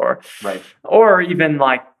it, or even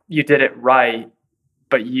like you did it right,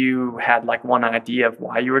 but you had like one idea of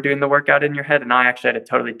why you were doing the workout in your head. And I actually had a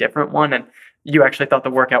totally different one. And you actually thought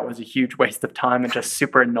the workout was a huge waste of time and just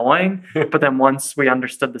super annoying. But then once we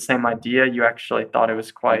understood the same idea, you actually thought it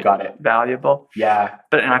was quite valuable. Yeah.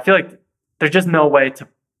 And I feel like there's just no way to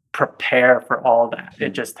prepare for all that. It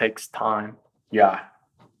just takes time. Yeah.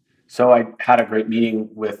 So I had a great meeting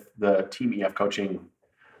with the Team EF coaching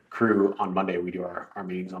crew on Monday. We do our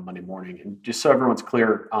meetings on Monday morning. And just so everyone's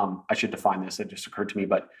clear, I should define this. It just occurred to me.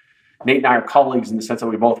 But Nate and I are colleagues in the sense that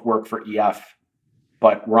we both work for EF.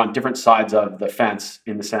 But we're on different sides of the fence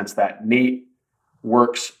in the sense that Nate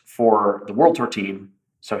works for the World Tour team.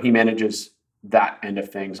 So he manages that end of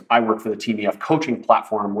things. I work for the Team EF coaching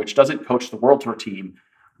platform, which doesn't coach the World Tour team.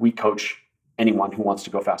 We coach anyone who wants to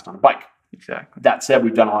go fast on a bike. Exactly. That said,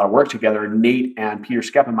 we've done a lot of work together. Nate and Peter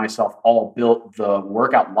Skep and myself all built the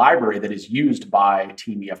workout library that is used by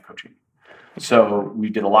Team EF coaching. So we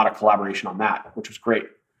did a lot of collaboration on that, which was great.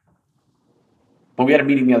 But we had a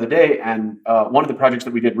meeting the other day, and one of the projects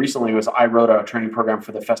that we did recently was I wrote a training program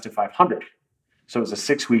for the Festive 500. So it was a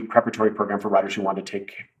 6-week preparatory program for riders who wanted to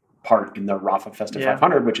take part in the Rafa Festive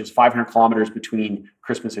 500, which is 500 kilometers between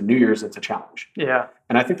Christmas and New Year's. It's a challenge. Yeah.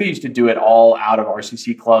 And I think they used to do it all out of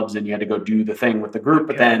RCC clubs, and you had to go do the thing with the group.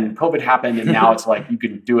 But then COVID happened, and now it's like you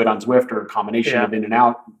can do it on Zwift or a combination of in and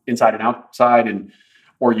out, inside and outside,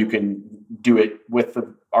 or you can do it with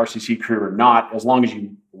the RCC crew or not. As long as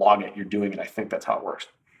you log it, you're doing it. I think that's how it works.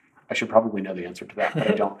 I should probably know the answer to that,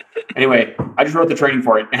 but I don't. Anyway, I just wrote the training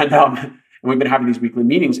for it, and we've been having these weekly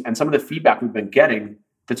meetings. And some of the feedback we've been getting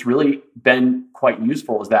that's really been quite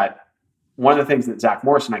useful is that one of the things that Zach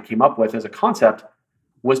Morris and I came up with as a concept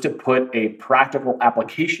was to put a practical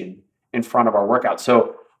application in front of our workout.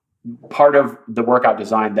 So part of the workout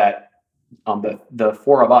design that the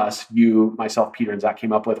 4 of us, you, myself, Peter, and Zach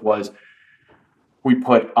came up with was we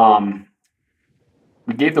put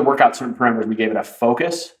we gave the workout certain parameters. We gave it a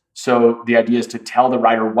focus. So the idea is to tell the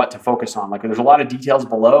rider what to focus on. Like, there's a lot of details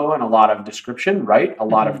below and a lot of description, right? A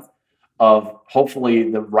lot of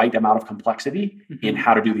hopefully the right amount of complexity in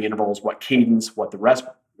how to do the intervals, what cadence, what the rest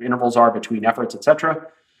intervals are between efforts, etc.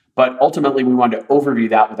 But ultimately, we wanted to overview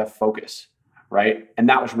that with a focus, right? And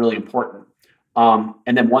that was really important.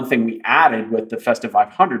 And then one thing we added with the Festive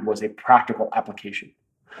 500 was a practical application.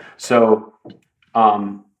 So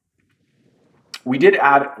we did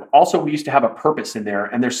add, also we used to have a purpose in there,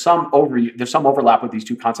 and there's some overlap with these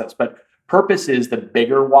two concepts, but purpose is the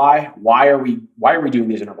bigger why. Why are we doing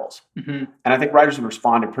these intervals? Mm-hmm. And I think riders have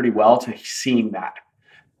responded pretty well to seeing that.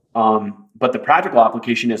 But the practical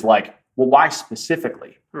application is like, well, why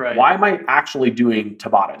specifically? Right. Why am I actually doing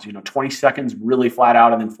Tabatas? 20 seconds really flat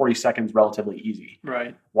out and then 40 seconds relatively easy.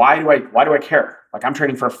 Right. Why do I care? Like, I'm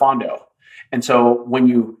training for a fondo. And so when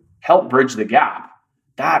you help bridge the gap,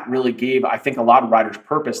 that really gave, I think, a lot of riders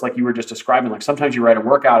purpose. Like you were just describing, like sometimes you write a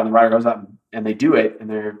workout and the rider goes out and they do it and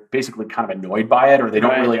they're basically kind of annoyed by it, or they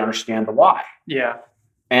don't really understand the why. Yeah.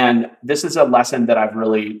 And this is a lesson that I've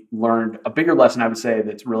really learned, a bigger lesson, I would say,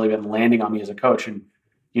 that's really been landing on me as a coach. And,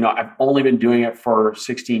 I've only been doing it for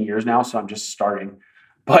 16 years now, so I'm just starting.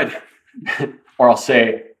 But, or I'll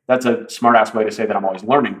say, that's a smart ass way to say that I'm always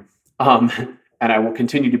learning. And I will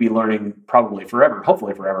continue to be learning probably forever,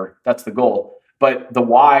 hopefully forever. That's the goal. But the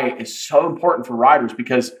why is so important for riders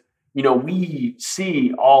because, we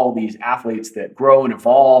see all these athletes that grow and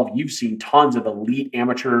evolve. You've seen tons of elite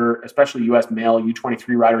amateur, especially U.S. male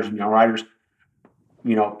U23 riders and young riders,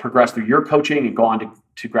 progress through your coaching and go on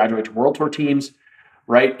to graduate to World Tour teams,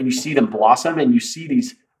 right? And you see them blossom and you see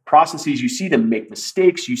these processes, you see them make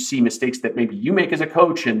mistakes, you see mistakes that maybe you make as a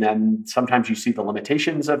coach, and then sometimes you see the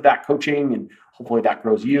limitations of that coaching, and hopefully that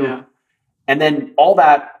grows you. Yeah. And then all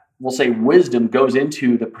that, we'll say, wisdom goes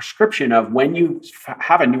into the prescription of when you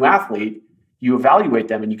have a new athlete, you evaluate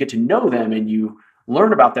them and you get to know them and you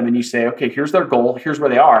learn about them and you say, okay, here's their goal, here's where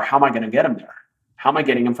they are, how am I going to get them there? How am I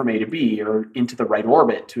getting them from A to B or into the right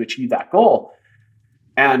orbit to achieve that goal?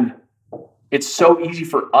 And it's so easy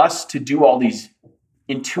for us to do all these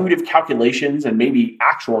intuitive calculations and maybe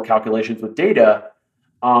actual calculations with data,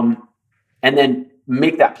 and then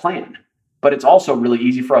make that plan. But it's also really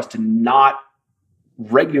easy for us to not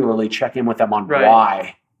regularly check in with them on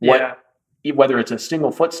why, whether it's a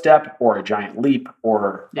single footstep or a giant leap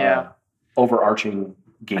or overarching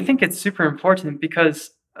game. I think it's super important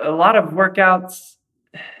because a lot of workouts,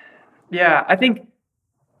 I think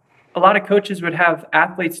a lot of coaches would have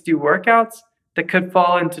athletes do workouts that could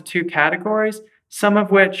fall into two categories, some of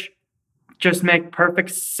which just make perfect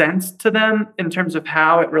sense to them in terms of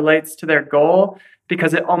how it relates to their goal,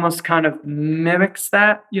 because it almost kind of mimics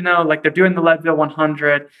that, like they're doing the Leadville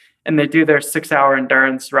 100 and they do their 6-hour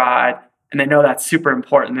endurance ride and they know that's super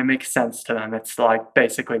important. It makes sense to them. It's like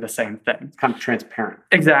basically the same thing. It's kind of transparent.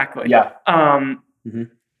 Exactly. Yeah.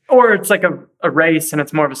 Or it's like a race and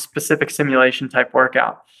it's more of a specific simulation type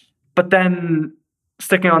workout. But then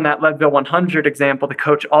sticking on that Leadville 100 example, the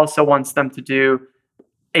coach also wants them to do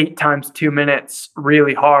 8 times 2 minutes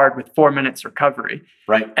really hard with 4 minutes recovery.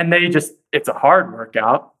 Right. And it's a hard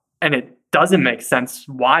workout and it doesn't make sense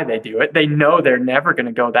why they do it. They know they're never going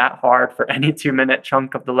to go that hard for any 2-minute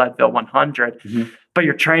chunk of the Leadville 100, but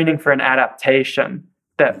you're training for an adaptation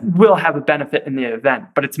that will have a benefit in the event,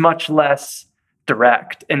 but it's much less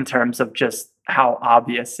direct in terms of just how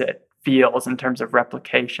obvious it feels in terms of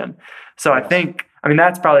replication. So I think,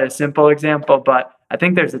 that's probably a simple example, but I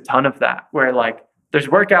think there's a ton of that where like there's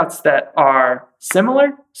workouts that are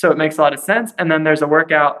similar, so it makes a lot of sense. And then there's a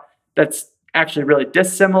workout that's actually really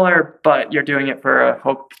dissimilar, but you're doing it for a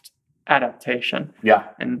hoped adaptation. Yeah.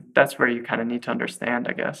 And that's where you kind of need to understand,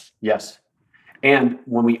 I guess. Yes. And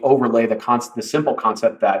when we overlay the simple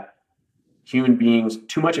concept that human beings,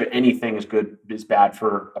 too much of anything is bad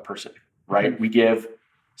for a person, right? We give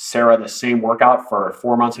Sarah the same workout for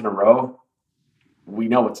 4 months in a row. We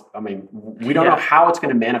know we don't know how it's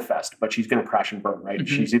going to manifest, but she's going to crash and burn, right?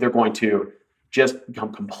 She's either going to just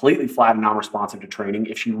become completely flat and non-responsive to training.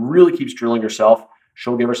 If she really keeps drilling herself,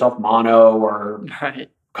 she'll give herself mono or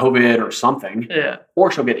COVID or something,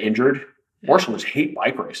 or she'll get injured, or she'll just hate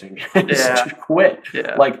bike racing and just quit.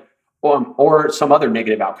 Like, or some other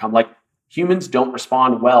negative outcome. Like, humans don't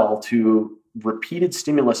respond well to repeated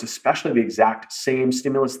stimulus, especially the exact same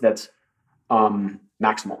stimulus that's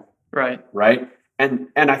maximal. Right. And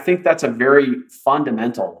I think that's a very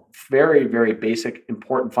fundamental, very, very basic,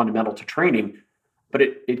 important fundamental to training. But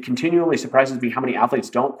it continually surprises me how many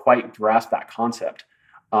athletes don't quite grasp that concept.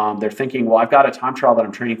 They're thinking, well, I've got a time trial that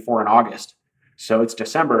I'm training for in August. So it's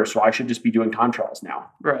December, so I should just be doing time trials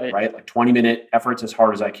now. Right? Like 20-minute efforts as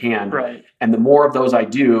hard as I can. Right. And the more of those I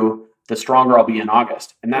do, the stronger I'll be in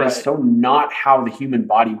August. And that is so not how the human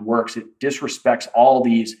body works. It disrespects all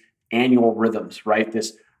these annual rhythms, right?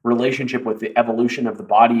 This relationship with the evolution of the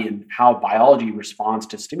body and how biology responds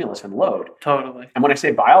to stimulus and load. Totally. And when I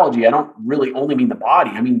say biology, I don't really only mean the body.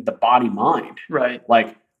 I mean the body-mind. Right.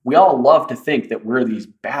 Like, we all love to think that we're these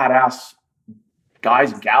badass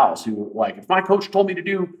guys and gals who, like, if my coach told me to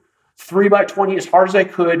do 3x20 as hard as I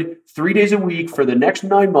could 3 days a week for the next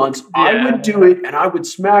 9 months. Yeah. I would do it and I would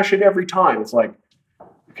smash it every time. It's like,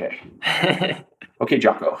 okay. Okay,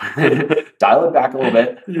 Jocko, dial it back a little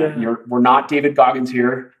bit. Yeah. We're not David Goggins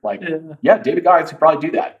here. Like, yeah, David Goggins could probably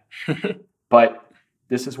do that. But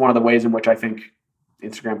this is one of the ways in which I think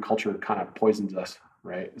Instagram culture kind of poisons us,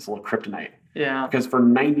 right? It's a little kryptonite. Yeah. Because for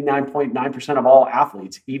 99.9% of all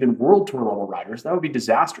athletes, even world tour level riders, that would be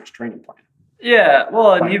disastrous training plan. Yeah.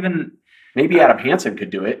 Well, and Like, even maybe Adam Hansen could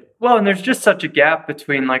do it. well, and there's just such a gap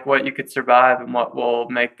between like what you could survive and what will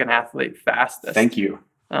make an athlete fastest. Thank you.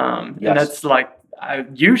 And Yes. that's like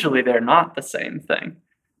usually they're not the same thing.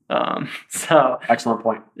 So Excellent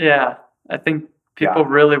point. yeah, I think people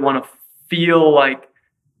really want to feel like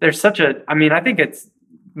there's such a. I mean, I think it's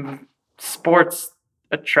sports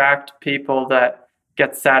attract people that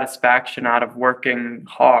get satisfaction out of working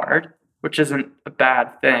hard, which isn't a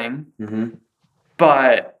bad thing. Mm-hmm.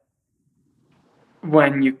 But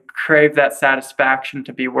when you crave that satisfaction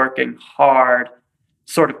to be working hard,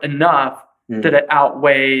 sort of enough that it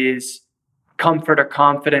outweighs comfort or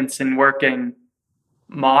confidence in working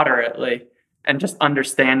moderately, and just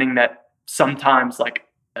understanding that sometimes like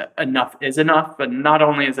enough is enough, but not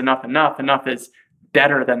only is enough is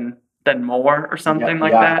better than more or something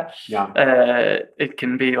that. Yeah. It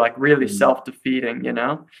can be like really self-defeating, you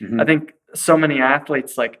know? Mm-hmm. I think so many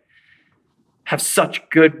athletes like have such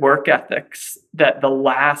good work ethics that the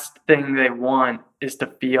last thing they want is to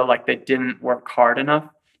feel like they didn't work hard enough,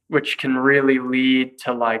 which can really lead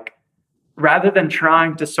to like, rather than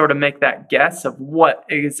trying to sort of make that guess of what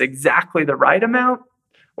is exactly the right amount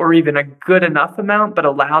or even a good enough amount, but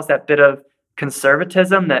allows that bit of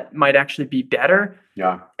conservatism that might actually be better.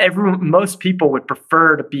 Yeah. Most people would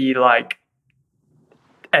prefer to be like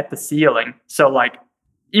at the ceiling. So like,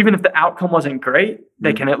 even if the outcome wasn't great,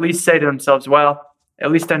 they can at least say to themselves, well,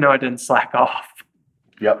 at least I know I didn't slack off.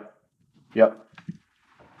 Yep.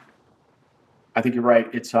 I think you're right.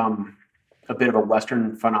 It's a bit of a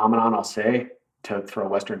Western phenomenon, I'll say, to throw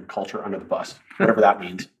Western culture under the bus, whatever that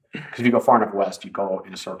means. Because if you go far enough west, you go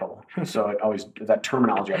in a circle. So that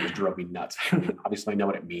terminology always drove me nuts. Obviously, I know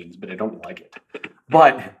what it means, but I don't like it.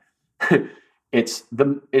 But it's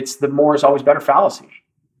the more is always better fallacy,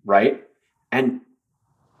 right? And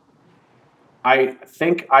I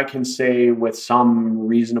think I can say with some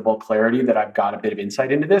reasonable clarity that I've got a bit of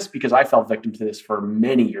insight into this because I fell victim to this for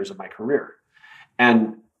many years of my career.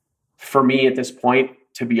 And for me at this point,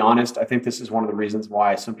 to be honest, I think this is one of the reasons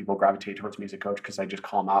why some people gravitate towards me as a coach, because I just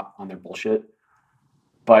call them out on their bullshit.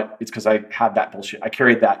 But it's because I had that bullshit. I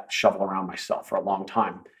carried that shovel around myself for a long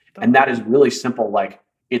time. And that is really simple. Like,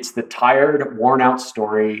 it's the tired, worn out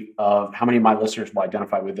story of how many of my listeners will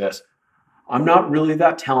identify with this. I'm not really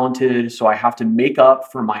that talented, so I have to make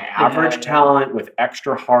up for my average talent with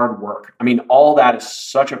extra hard work. I mean, all that is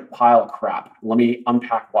such a pile of crap. Let me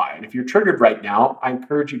unpack why. And if you're triggered right now, I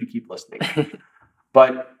encourage you to keep listening.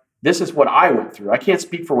 But this is what I went through. I can't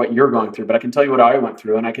speak for what you're going through, but I can tell you what I went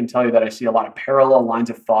through. And I can tell you that I see a lot of parallel lines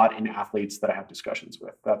of thought in athletes that I have discussions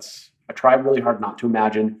with. I try really hard not to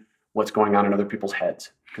imagine what's going on in other people's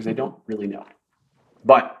heads because they don't really know.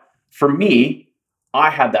 But for me, I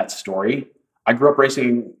had that story. I grew up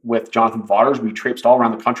racing with Jonathan Vaughters. We traipsed all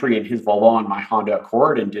around the country in his Volvo and my Honda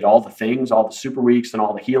Accord and did all the things, all the super weeks and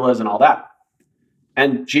all the Gilas and all that.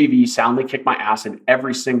 And JV soundly kicked my ass in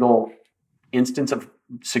every single instance of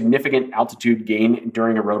significant altitude gain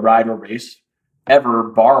during a road ride or race ever,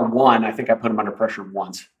 bar one. I think I put him under pressure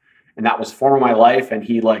once. And that was form of my life. And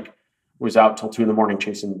he was out till 2 a.m.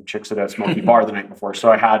 chasing chicks at a smoky bar the night before.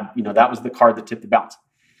 So I had, that was the card that tipped the balance.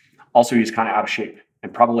 Also, he's kind of out of shape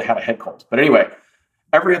and probably had a head cold. But anyway,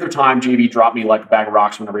 every other time JV dropped me like a bag of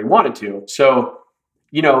rocks whenever he wanted to. So,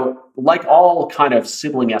 like all kind of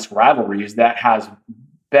sibling-esque rivalries, that has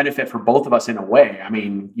benefit for both of us in a way. I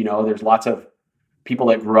mean, there's lots of people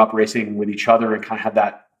that grew up racing with each other and kind of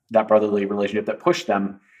had that brotherly relationship that pushed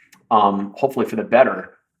them, hopefully for the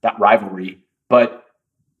better, that rivalry. But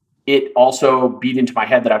it also beat into my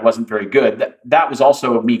head that I wasn't very good. That was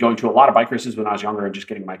also me going to a lot of bike races when I was younger and just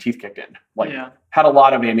getting my teeth kicked in. Had a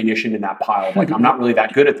lot of ammunition in that pile. I'm not really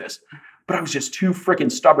that good at this. But I was just too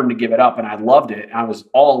freaking stubborn to give it up, and I loved it. And I was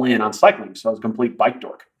all in on cycling, so I was a complete bike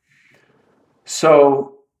dork.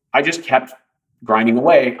 So I just kept grinding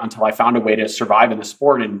away until I found a way to survive in the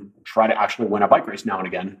sport and try to actually win a bike race now and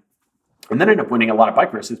again. And then ended up winning a lot of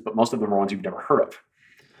bike races, but most of them are ones you've never heard of.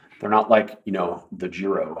 They're not like, the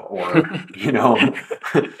Giro or,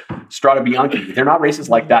 Strada Bianchi. They're not races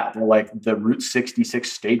like that. They're like the Route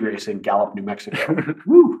 66 stage race in Gallup, New Mexico.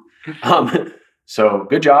 Woo! So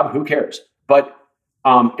good job. Who cares? But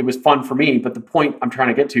it was fun for me. But the point I'm trying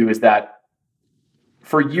to get to is that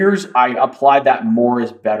for years, I applied that more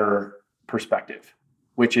is better perspective,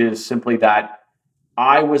 which is simply that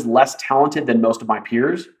I was less talented than most of my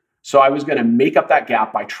peers. So I was going to make up that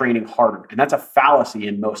gap by training harder. And that's a fallacy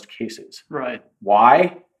in most cases. Right.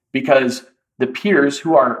 Why? Because the peers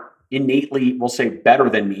who are innately, we'll say, better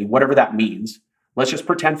than me, whatever that means, let's just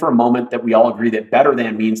pretend for a moment that we all agree that better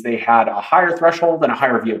than means they had a higher threshold and a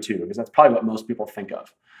higher VO2, because that's probably what most people think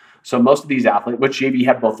of. So most of these athletes, which JB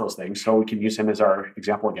had both those things, so we can use him as our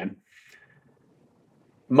example again.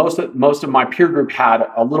 Most of my peer group had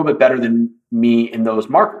a little bit better than me in those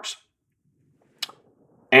markers.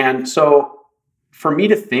 And so for me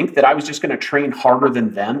to think that I was just going to train harder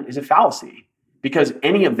than them is a fallacy, because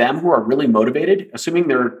any of them who are really motivated, assuming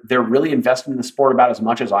they're really invested in the sport about as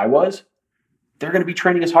much as I was, they're going to be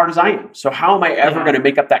training as hard as I am. So how am I ever going to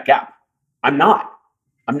make up that gap? I'm not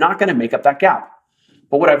going to make up that gap.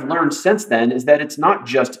 But what I've learned since then is that it's not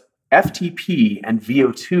just FTP and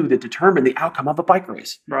VO2 that determine the outcome of a bike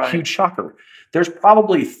race. Right. Huge shocker. There's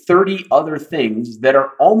probably 30 other things that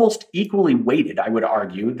are almost equally weighted, I would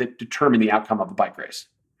argue, that determine the outcome of a bike race.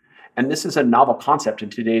 And this is a novel concept in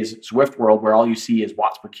today's Zwift world, where all you see is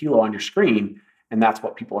watts per kilo on your screen. And that's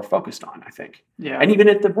what people are focused on, I think. Yeah. And even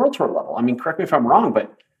at the World Tour level, I mean, correct me if I'm wrong,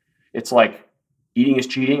 but it's like eating is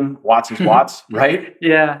cheating, watts is watts, right?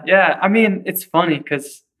 Yeah. Yeah. I mean, it's funny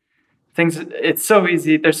because it's so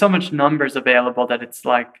easy. There's so much numbers available that it's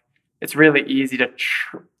like, it's really easy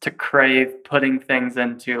to crave putting things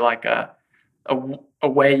into like a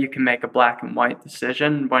way you can make a black and white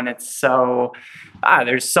decision when it's so,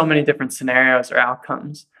 there's so many different scenarios or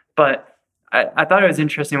outcomes. But I thought it was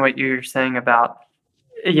interesting what you were saying about,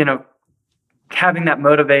 having that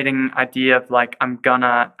motivating idea of like, I'm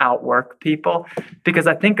gonna outwork people, because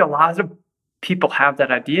I think a lot of people have that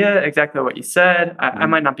idea, exactly what you said. I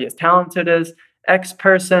might not be as talented as X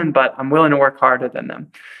person, but I'm willing to work harder than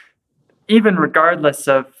them. Even regardless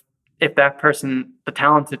of if that person, the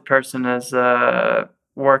talented person, is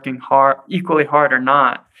working hard, equally hard or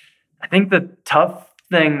not. I think the tough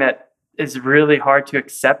thing that is really hard to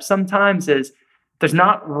accept sometimes is there's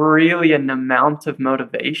not really an amount of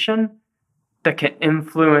motivation that can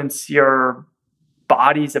influence your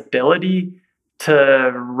body's ability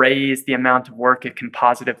to raise the amount of work it can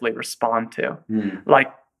positively respond to.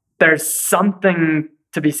 Like there's something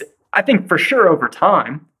to be, I think for sure over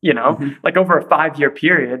time, like over a 5-year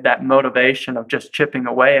period, that motivation of just chipping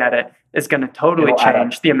away at it is going to totally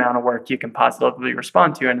change the amount of work you can positively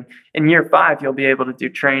respond to. And in year 5, you'll be able to do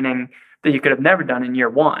training that you could have never done in year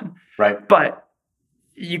 1. Right. But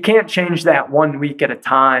you can't change that 1 week at a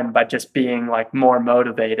time by just being like more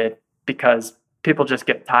motivated, because people just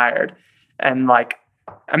get tired. And like,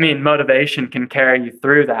 I mean, motivation can carry you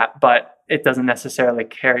through that, but it doesn't necessarily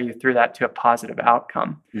carry you through that to a positive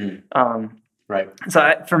outcome. Right.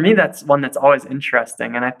 So for me, that's one that's always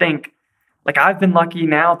interesting. And I think like I've been lucky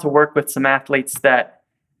now to work with some athletes that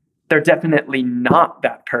they're definitely not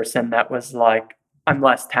that person that was like, I'm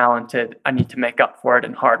less talented, I need to make up for it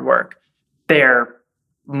in hard work. They're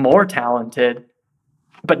more talented,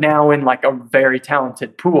 but now in like a very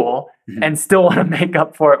talented pool and still want to make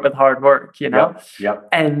up for it with hard work, Yep.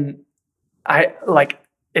 And I like,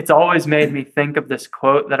 it's always made me think of this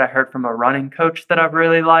quote that I heard from a running coach that I've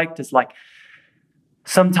really liked, is like,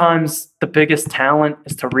 sometimes the biggest talent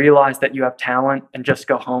is to realize that you have talent and just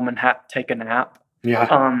go home and take a nap. Yeah.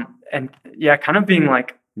 Kind of being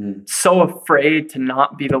like so afraid to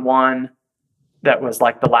not be the one that was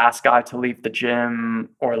like the last guy to leave the gym,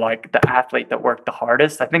 or like the athlete that worked the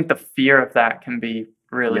hardest. I think the fear of that can be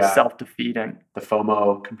really self-defeating. The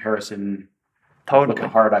FOMO comparison. Totally. Look how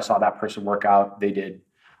hard I saw that person work out. They did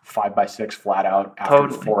 5x6 flat out after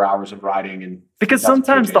 4 hours of riding. And because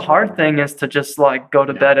sometimes the hard thing is to just like go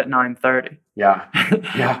to bed at 9:30. Yeah.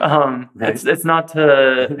 Yeah. Right. It's not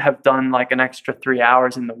to have done like an extra 3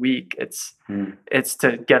 hours in the week. It's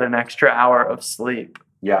to get an extra hour of sleep.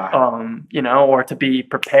 Yeah. Or to be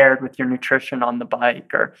prepared with your nutrition on the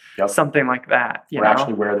bike or something like that. Or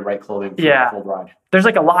actually wear the right clothing for the cold ride. There's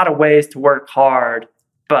like a lot of ways to work hard,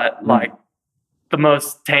 but like the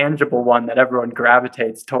most tangible one that everyone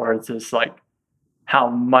gravitates towards is like, how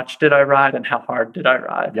much did I ride and how hard did I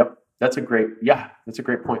ride? Yep. That's a great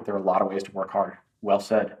point. There are a lot of ways to work hard. Well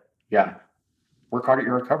said. Yeah. Work hard at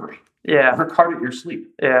your recovery. Yeah. Work hard at your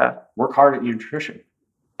sleep. Yeah. Work hard at your nutrition.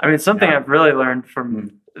 I mean, something I've really learned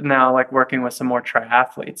from now, like working with some more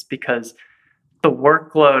triathletes, because the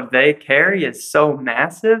workload they carry is so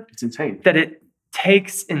massive. It's insane. That it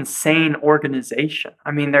takes insane organization.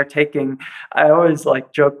 I mean, I always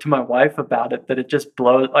like joke to my wife about it, that it just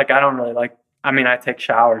blows, like I don't really like I mean, I take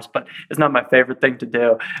showers, but it's not my favorite thing to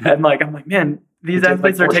do. And like, I'm like, man, these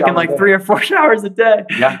athletes are taking like 3 or 4 showers a day,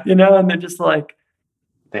 you know, and they're just like,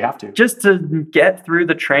 they have to. Just to get through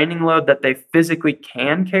the training load that they physically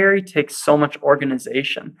can carry takes so much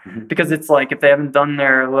organization, because it's like, if they haven't done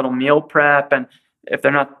their little meal prep, and if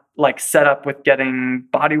they're not like set up with getting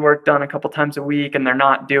body work done a couple times a week, and they're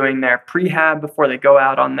not doing their prehab before they go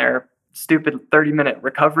out on their stupid 30-minute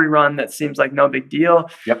recovery run that seems like no big deal.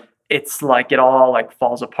 It's like it all like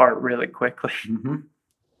falls apart really quickly.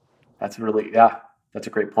 That's a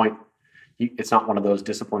great point. It's not one of those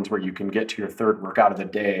disciplines where you can get to your third workout of the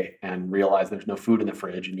day and realize there's no food in the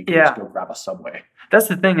fridge and you can just go grab a Subway. That's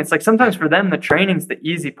the thing. It's like sometimes for them, the training's the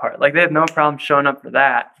easy part. Like they have no problem showing up for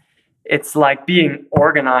that. It's like being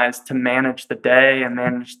organized to manage the day and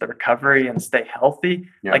manage the recovery and stay healthy.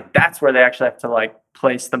 Like that's where they actually have to like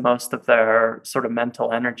place the most of their sort of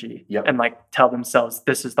mental energy and like tell themselves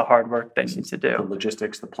this is the hard work they need to do. The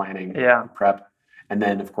logistics, the planning, the prep. And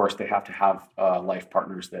then, of course, they have to have life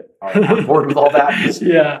partners that are on board with all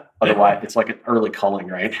that. Otherwise, it's like an early culling,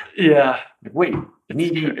 right? Like, wait, you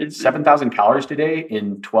need to eat 7,000 calories today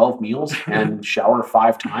in 12 meals and shower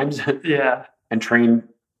 5 times? And train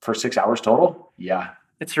for 6 hours total?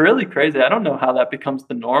 It's really crazy. I don't know how that becomes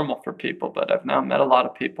the normal for people, but I've now met a lot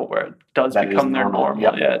of people where it does become their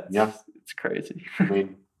normal. It's crazy. I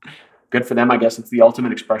mean, good for them. I guess it's the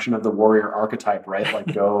ultimate expression of the warrior archetype, right?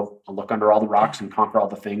 Like go look under all the rocks and conquer all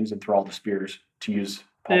the things and throw all the spears, to use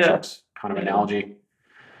Paul Chek's kind of analogy.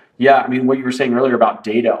 I mean, what you were saying earlier about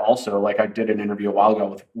data also, like I did an interview a while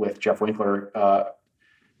ago with Jeff Winkler,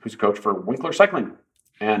 who's a coach for Winkler Cycling,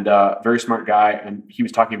 and very smart guy. And he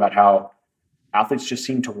was talking about how athletes just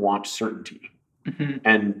seem to want certainty.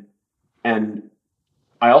 And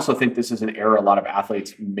I also think this is an error a lot of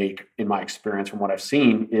athletes make, in my experience from what I've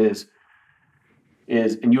seen, is,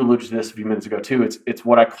 and you alluded to this a few minutes ago too, it's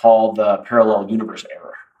what I call the parallel universe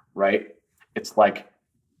error, right? It's like,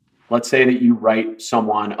 let's say that you write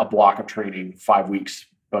someone a block of training 5 weeks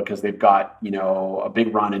because they've got, you know, a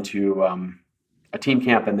big run into a team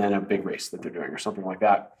camp and then a big race that they're doing or something like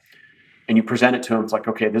that. And you present it to them. It's like,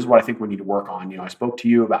 okay, this is what I think we need to work on. You know, I spoke to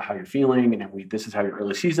you about how you're feeling, and this is how your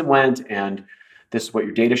early season went, and this is what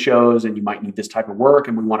your data shows, and you might need this type of work,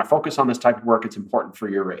 and we want to focus on this type of work. It's important for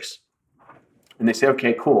your race. And they say,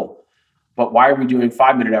 okay, cool. But why are we doing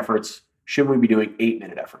 5-minute efforts? Shouldn't we be doing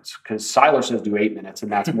 8-minute efforts? Because Seiler says do 8 minutes,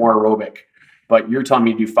 and that's more aerobic. But you're telling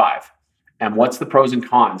me to do 5. And what's the pros and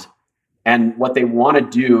cons? And what they want to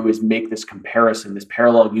do is make this comparison, this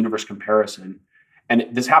parallel universe comparison. And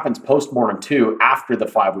this happens post-mortem too, after the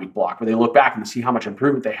 5-week block, where they look back and they see how much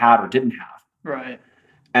improvement they had or didn't have. Right.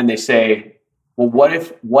 And they say, well,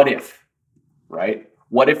 what if, right?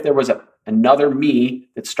 What if there was another me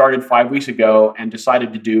that started 5 weeks ago and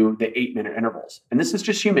decided to do the 8-minute intervals? And this is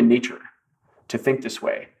just human nature to think this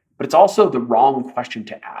way, but it's also the wrong question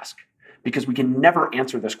to ask, because we can never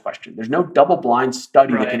answer this question. There's no double-blind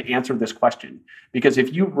study that can answer this question, because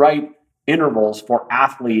if you write intervals for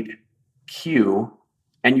athlete Q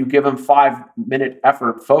and you give them 5-minute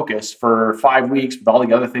effort focus for 5 weeks with all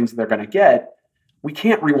the other things that they're going to get, we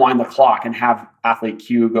can't rewind the clock and have athlete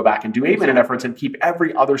Q go back and do 8-minute efforts and keep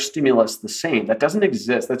every other stimulus the same. That doesn't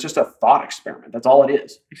exist. That's just a thought experiment. That's all it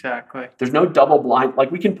is. Exactly. There's no double blind.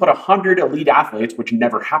 Like we can put 100 elite athletes, which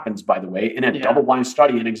never happens, by the way, in a double blind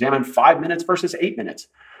study and examine 5 minutes versus 8 minutes.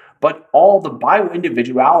 But all the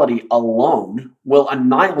bioindividuality alone will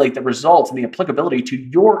annihilate the results and the applicability to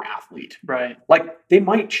your athlete. Right. Like they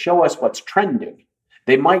might show us what's trending.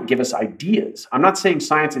 They might give us ideas. I'm not saying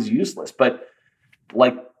science is useless, but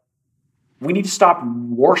like we need to stop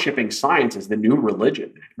worshiping science as the new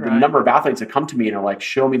religion. The number of athletes that come to me and are like,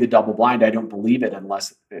 show me the double blind. I don't believe it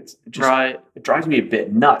unless it drives me a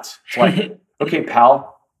bit nuts. It's like, okay,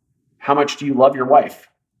 pal, how much do you love your wife?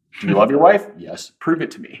 Do you love your wife? Yes. Prove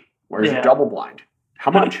it to me. Where's your double blind?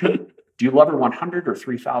 How much? Do you love her 100 or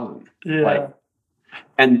 3,000?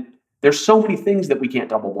 And there's so many things that we can't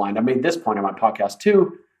double blind. I made this point on my podcast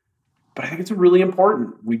too. But I think it's really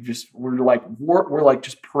important. We're like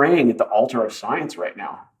just praying at the altar of science right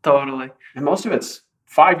now. Totally. And most of it's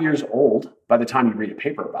 5 years old by the time you read a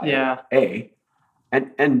paper about it. A,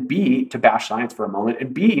 and B, to bash science for a moment,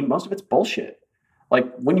 and B, most of it's bullshit.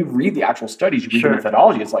 Like when you read the actual studies, you read the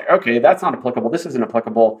methodology, it's like, okay, that's not applicable. This isn't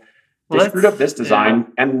applicable. They screwed up this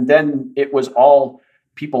design. And then it was all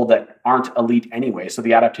people that aren't elite anyway. So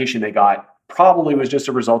the adaptation they got probably was just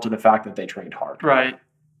a result of the fact that they trained hard. Right.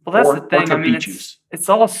 Well, that's the thing. I mean, it's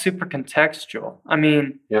all super contextual. I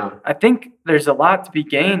mean, I think there's a lot to be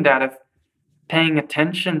gained out of paying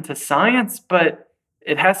attention to science, but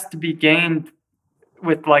it has to be gained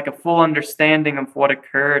with like a full understanding of what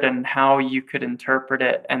occurred and how you could interpret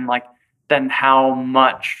it, and like then how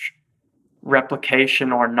much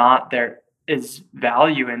replication or not there is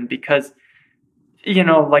value in. Because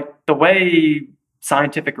like the way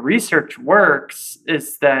scientific research works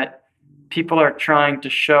is that people are trying to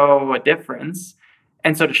show a difference,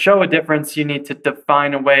 and so to show a difference you need to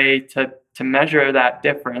define a way to measure that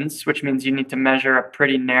difference, which means you need to measure a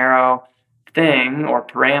pretty narrow thing or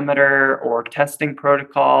parameter or testing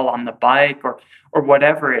protocol on the bike or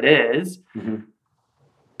whatever it is. Mm-hmm.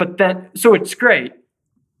 But then, so it's great,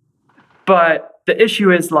 but the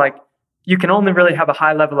issue is like you can only really have a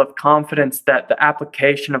high level of confidence that the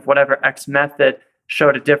application of whatever X method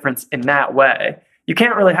showed a difference in that way. You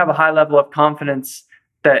can't really have a high level of confidence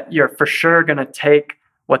that you're for sure going to take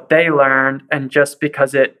what they learned, and just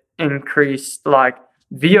because it increased like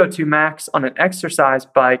VO2 max on an exercise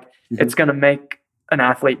bike, it's going to make an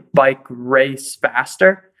athlete bike race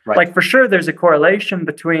faster. Right. Like for sure there's a correlation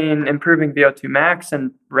between improving VO2 max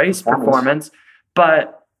and race performance,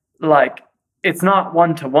 but like it's not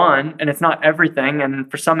one-to-one, and it's not everything. And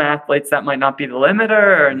for some athletes that might not be the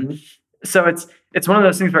limiter. And so it's one of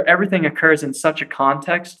those things where everything occurs in such a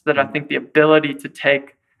context that I think the ability to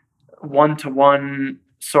take one-to-one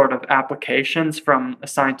sort of applications from a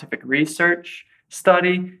scientific research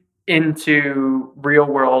study into real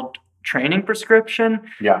world training prescription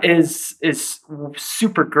is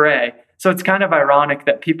super gray. So it's kind of ironic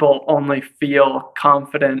that people only feel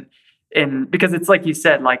confident in, because it's like you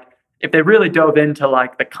said, like if they really dove into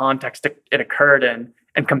like the context it occurred in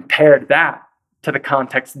and compared that to the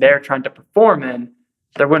context they're trying to perform in,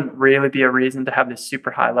 there wouldn't really be a reason to have this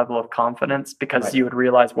super high level of confidence, because you would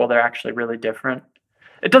realize, well, they're actually really different.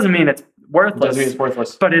 It doesn't mean it's worthless. It doesn't mean it's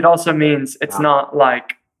worthless. But it also means it's not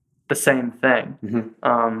like the same thing.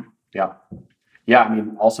 Yeah. I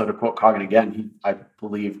mean, also to quote Coggin again, I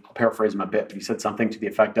believe, I'll paraphrase him a bit, but he said something to the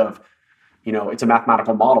effect of, it's a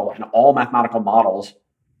mathematical model, and all mathematical models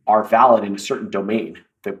are valid in a certain domain.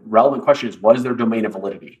 The relevant question is, what is their domain of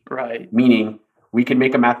validity? Right. Meaning, we can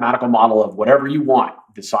make a mathematical model of whatever you want,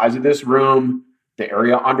 the size of this room, the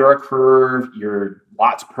area under a curve, your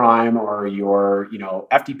watts prime, or your,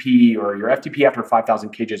 FTP, or your FTP after 5,000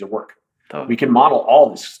 kgs of work. Totally. We can model all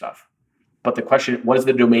this stuff. But the question, what is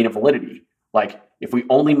the domain of validity? Like, if we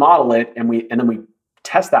only model it and then we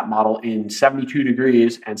test that model in 72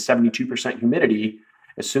 degrees and 72% humidity,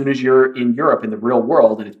 as soon as you're in Europe in the real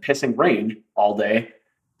world and it's pissing rain all day,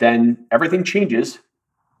 then everything changes,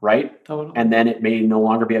 right? Totally. And then it may no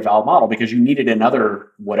longer be a valid model because you needed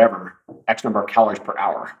another whatever X number of calories per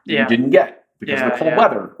hour you didn't get because of the cold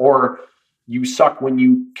weather, or you suck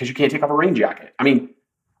because you can't take off a rain jacket. I mean,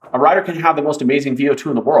 a rider can have the most amazing VO2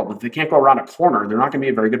 in the world, but if they can't go around a corner, they're not going to be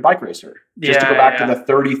a very good bike racer. Just to go back to the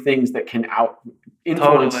 30 things that can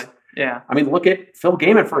out-influence. Totally. Yeah. I mean, look at Phil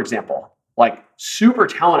Gaiman, for example. Like, super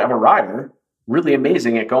talent of a rider, really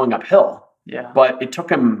amazing at going uphill. Yeah. But it took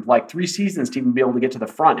him like 3 seasons to even be able to get to the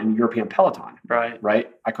front in the European peloton. Right.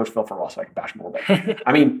 I coached Phil for a while, so I can bash him a little bit.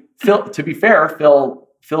 I mean, Phil, to be fair, Phil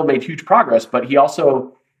made huge progress, but he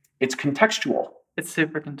also, it's contextual. It's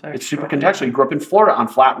super contextual. It's super contextual. He grew up in Florida on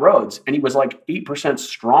flat roads, and he was like 8%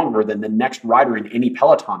 stronger than the next rider in any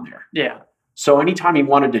peloton there. Yeah. So anytime he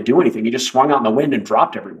wanted to do anything, he just swung out in the wind and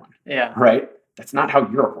dropped everyone. Yeah. Right? That's not how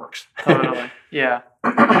Europe works. Totally. Yeah.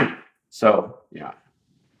 So, yeah.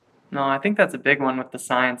 No, I think that's a big one with the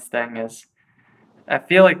science thing is I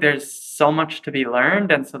feel like there's so much to be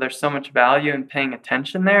learned, and so there's so much value in paying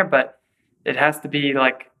attention there, but it has to be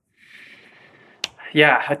like,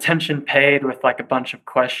 attention paid with like a bunch of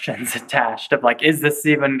questions attached of like, is this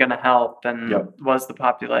even going to help? And was the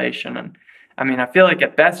population? And I mean, I feel like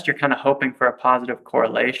at best you're kind of hoping for a positive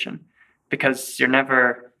correlation, because you're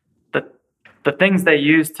never, the things they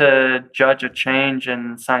use to judge a change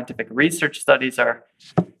in scientific research studies are,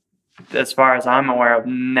 as far as I'm aware of,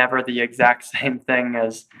 never the exact same thing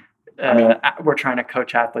as we're trying to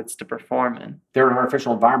coach athletes to perform in. They're an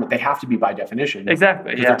artificial environment. They have to be by definition.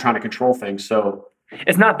 Exactly. Because they're trying to control things. So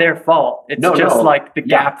it's not their fault. It's like the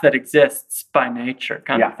gap that exists by nature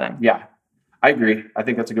kind of thing. Yeah. I agree. I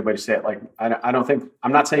think that's a good way to say it. Like,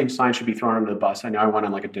 I'm not saying science should be thrown under the bus. I know I went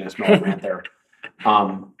on like a Dennis Miller rant there.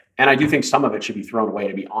 And I do think some of it should be thrown away,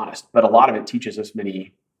 to be honest. But a lot of it teaches us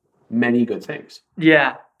many, many good things.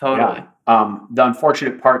 Yeah, totally. Yeah. The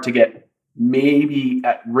unfortunate part, to get maybe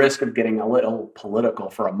at risk of getting a little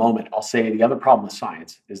political for a moment, I'll say the other problem with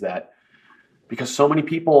science is that because so many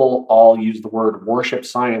people all use the word worship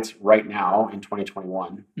science right now in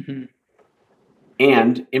 2021,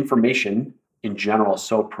 and information in general is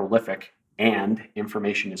so prolific and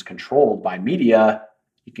information is controlled by media,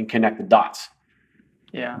 you can connect the dots.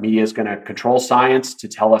 Yeah. Media is going to control science to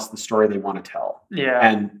tell us the story they want to tell. Yeah.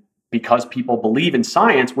 And because people believe in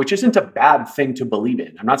science, which isn't a bad thing to believe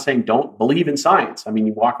in. I'm not saying don't believe in science. I mean,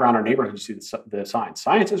 you walk around our neighborhood, you see the science.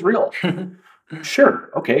 Science is real.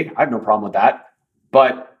 Sure. Okay. I have no problem with that.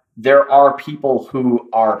 But there are people who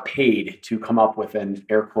are paid to come up with an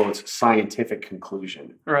air quotes scientific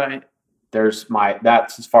conclusion. Right.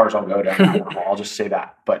 That's as far as I'll go down that one. I'll just say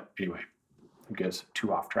that. But anyway, it goes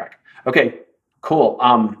too off track. Okay, cool.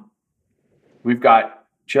 We've got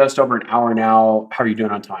just over an hour now. How are you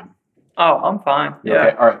doing on time? Oh, I'm fine. You yeah.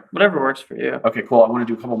 Okay. All right. Whatever works for you. Okay, cool. I want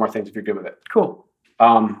to do a couple more things if you're good with it. Cool.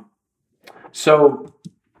 So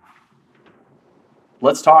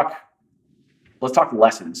let's talk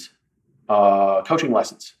lessons, coaching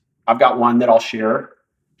lessons. I've got one that I'll share.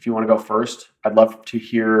 If you want to go first, I'd love to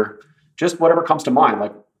hear just whatever comes to mind.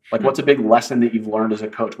 Like what's a big lesson that you've learned as a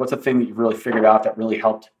coach? What's a thing that you've really figured out that really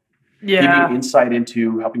helped give you insight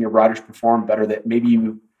into helping your riders perform better that maybe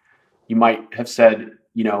you might have said,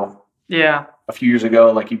 a few years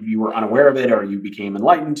ago, like you were unaware of it or you became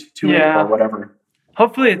enlightened to it or whatever.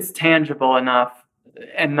 Hopefully it's tangible enough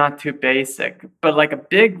and not too basic. But like a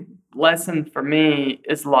big lesson for me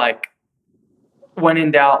is like when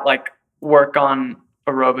in doubt, like work on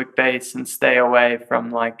aerobic base and stay away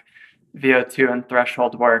from like VO2 and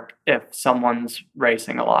threshold work if someone's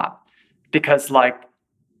racing a lot. Because like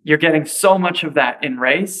you're getting so much of that in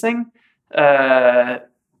racing that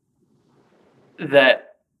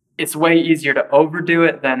it's way easier to overdo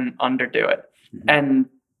it than underdo it. Mm-hmm. And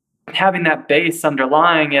having that base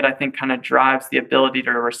underlying it, I think kind of drives the ability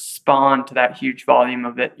to respond to that huge volume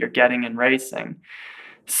of it you're getting in racing.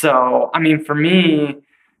 So, I mean, for me,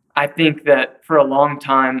 I think that for a long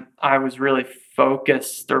time, I was really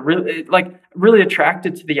focused or really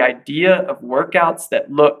attracted to the idea of workouts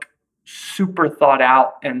that look super thought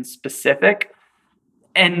out and specific.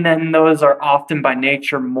 And then those are often by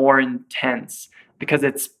nature more intense because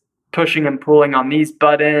it's pushing and pulling on these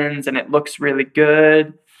buttons and it looks really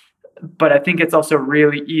good. But I think it's also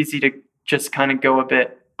really easy to just kind of go a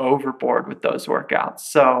bit overboard with those workouts.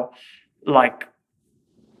 So like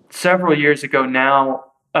several years ago now,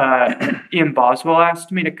 Ian Boswell asked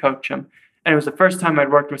me to coach him. And it was the first time I'd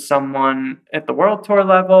worked with someone at the World Tour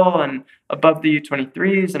level and above the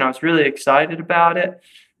U23s, and I was really excited about it.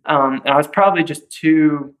 And I was probably just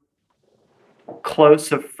too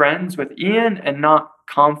close of friends with Ian and not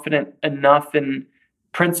confident enough in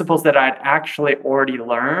principles that I'd actually already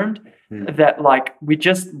learned that like we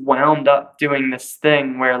just wound up doing this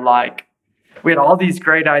thing where like we had all these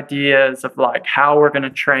great ideas of like how we're going to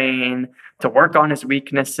train to work on his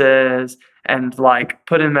weaknesses and like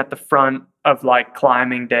put him at the front of like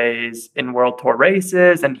climbing days in World Tour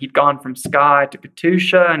races. And he'd gone from Sky to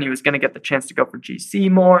Katusha and he was going to get the chance to go for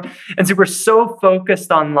GC more. And so we're so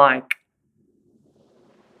focused on like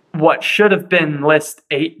what should have been list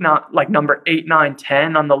 8, not like number 8, 9,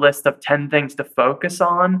 10 on the list of 10 things to focus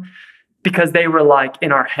on, because they were like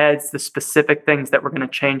in our heads, the specific things that were going to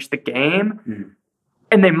change the game. Mm-hmm.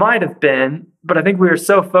 And they might have been, but I think we were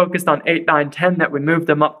so focused on 8, 9, 10 that we moved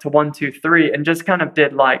them up to 1, 2, 3 and just kind of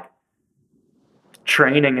did like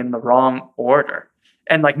training in the wrong order.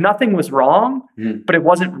 And like nothing was wrong, but it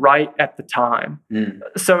wasn't right at the time.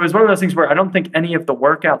 So it was one of those things where I don't think any of the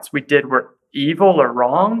workouts we did were evil or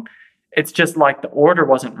wrong. It's just like the order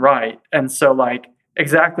wasn't right. And so like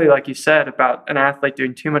exactly like you said about an athlete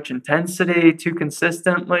doing too much intensity, too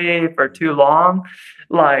consistently for too long,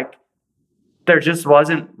 like there just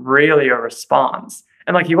wasn't really a response.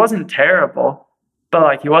 And like he wasn't terrible, but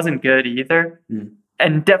like he wasn't good either.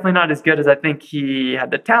 And definitely not as good as I think he had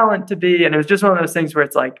the talent to be. And it was just one of those things where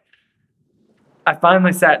it's like, I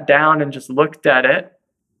finally sat down and just looked at it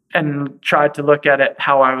and tried to look at it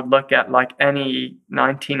how I would look at like any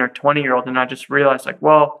 19 or 20-year-old. And I just realized like,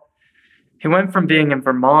 well, he went from being in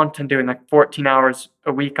Vermont and doing like 14 hours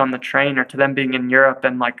a week on the trainer to then being in Europe.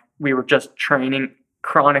 And like, we were just training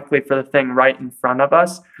chronically for the thing right in front of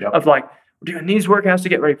us of like, we're doing these workouts to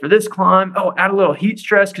get ready for this climb. Oh, add a little heat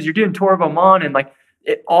stress because you're doing Tour of Oman. And like,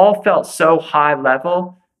 it all felt so high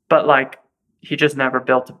level, but like he just never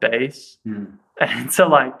built a base. And so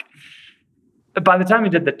like by the time he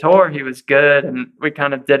did the tour, he was good. And we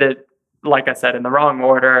kind of did it, like I said, in the wrong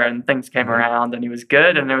order and things came around and he was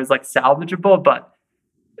good and it was like salvageable. But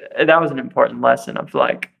that was an important lesson of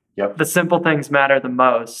like the simple things matter the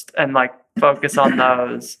most and like focus on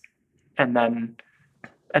those. And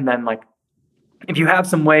then like if you have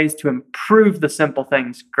some ways to improve the simple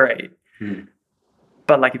things, great.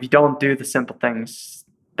 But like if you don't do the simple things,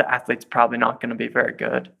 the athlete's probably not going to be very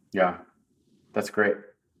good. Yeah, that's great.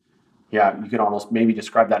 Yeah, you could almost maybe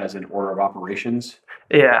describe that as an order of operations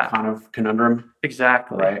kind of conundrum.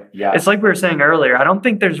 Exactly. Right. Yeah. It's like we were saying earlier, I don't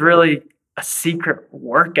think there's really a secret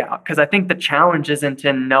workout, because I think the challenge isn't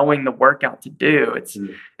in knowing the workout to do. It's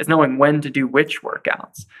knowing when to do which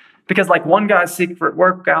workouts. Because like one guy's secret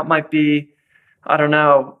workout might be, I don't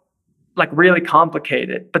know, like really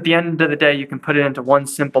complicated, but at the end of the day, you can put it into one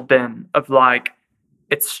simple bin of like,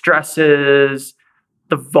 it stresses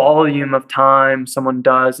the volume of time someone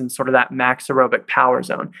does in sort of that max aerobic power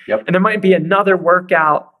zone. Yep. And there might be another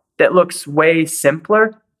workout that looks way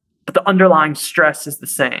simpler, but the underlying stress is the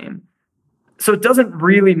same. So it doesn't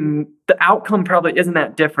really, the outcome probably isn't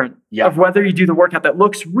that different of whether you do the workout that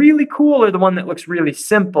looks really cool or the one that looks really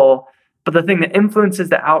simple. But the thing that influences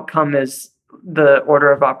the outcome is the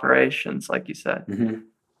order of operations, like you said. Mm-hmm.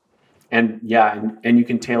 And you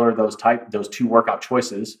can tailor those two workout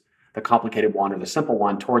choices, the complicated one or the simple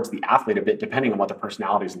one, towards the athlete a bit, depending on what the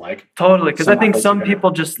personality is like. Totally, because I think some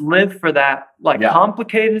people just live for that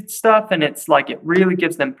complicated stuff, and it's like it really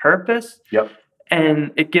gives them purpose. Yep.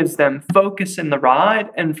 And it gives them focus in the ride.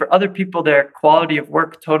 And for other people, their quality of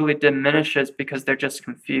work totally diminishes because they're just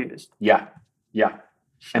confused. Yeah. Yeah.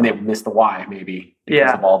 So. And they miss the why maybe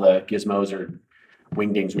because of all the gizmos or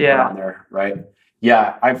wingdings we put on there, right?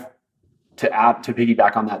 Yeah, to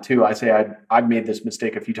piggyback on that too, I say I've made this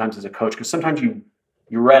mistake a few times as a coach, because sometimes you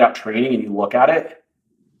write out training and you look at it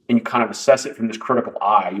and you kind of assess it from this critical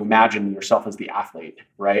eye. You imagine yourself as the athlete,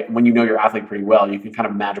 right? And when you know your athlete pretty well, you can kind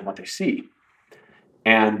of imagine what they see.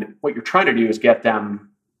 And what you're trying to do is get them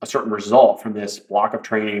a certain result from this block of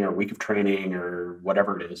training or week of training or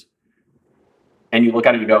whatever it is. And you look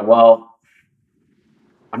at it and you go, well,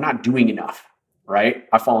 I'm not doing enough, right?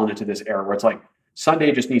 I've fallen into this error where it's like,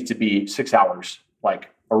 Sunday just needs to be 6 hours, like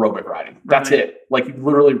aerobic riding. That's it. Like you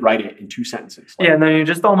literally write it in 2 sentences. Like, and then you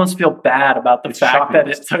just almost feel bad about the fact that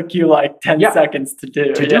it took you like 10 seconds to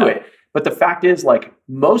do. Do it. But the fact is, like,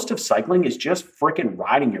 most of cycling is just freaking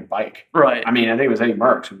riding your bike. Right. I mean, I think it was Eddie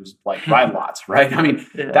Merckx who was like, ride lots, right? I mean,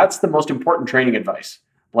 that's the most important training advice.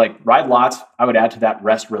 Like, ride lots. I would add to that,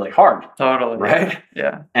 rest really hard. Totally. Right?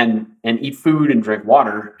 Yeah. And eat food and drink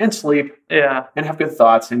water and sleep. Yeah. And have good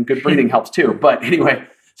thoughts, and good breathing helps too. But anyway,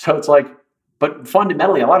 so it's like, but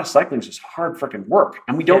fundamentally, a lot of cycling is just hard freaking work.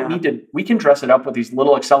 And we don't need to, we can dress it up with these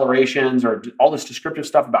little accelerations or all this descriptive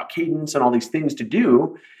stuff about cadence and all these things to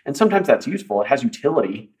do. And sometimes that's useful. It has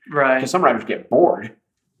utility. Right. Because some riders get bored.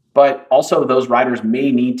 But also those riders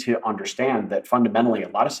may need to understand that fundamentally, a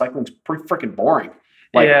lot of cycling is pretty freaking boring.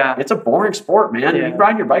 Like, it's a boring sport, man. You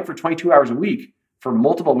ride your bike for 22 hours a week for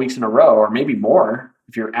multiple weeks in a row, or maybe more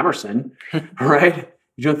if you're Emerson, right?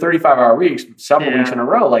 You're doing 35-hour weeks, several weeks in a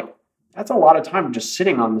row. Like, that's a lot of time just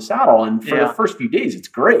sitting on the saddle. And for the first few days, it's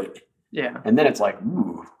great. Yeah. And then it's like,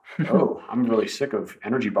 I'm really sick of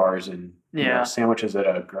energy bars and sandwiches at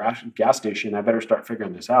a gas station. I better start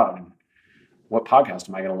figuring this out. And what podcast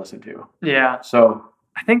am I going to listen to? Yeah. So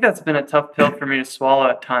I think that's been a tough pill for me to swallow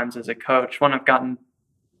at times as a coach. When I've gotten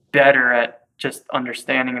better at just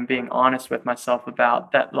understanding and being honest with myself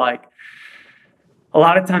about that, like, a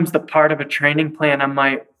lot of times the part of a training plan I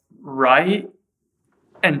might write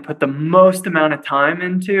and put the most amount of time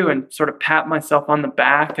into and sort of pat myself on the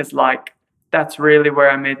back as like, that's really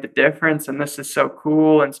where I made the difference. And this is so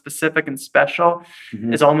cool and specific and special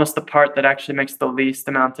is almost the part that actually makes the least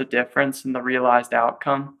amount of difference in the realized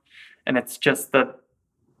outcome. And it's just the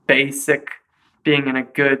basic being in a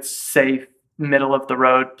good, safe, middle of the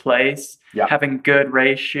road place, having good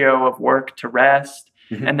ratio of work to rest,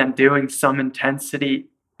 and then doing some intensity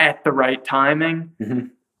at the right timing.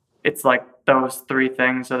 It's like those three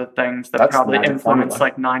things are the things that probably influence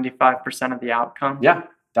like 95% of the outcome. Yeah,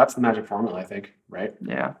 that's the magic formula, I think, right?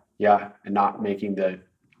 Yeah. Yeah, and not making the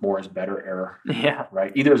more is better error. Yeah.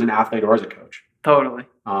 Right? Either as an athlete or as a coach. Totally.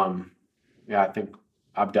 Yeah, I think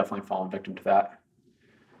I've definitely fallen victim to that.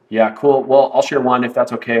 Yeah, cool. Well, I'll share one if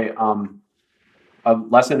that's okay. A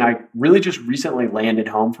lesson I really just recently landed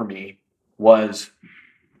home for me was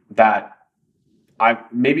that I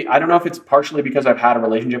don't know if it's partially because I've had a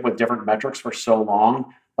relationship with different metrics for so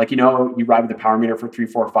long. Like, you ride with the power meter for 3,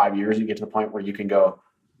 4, 5 years, and you get to the point where you can go,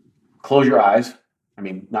 close your eyes. I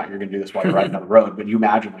mean, not you're going to do this while you're riding down the road, but you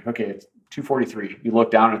imagine like, okay, it's 243. You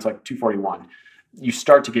look down and it's like 241. You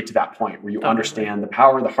start to get to that point where you understand the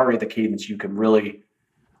power, the heart rate, the cadence. You can really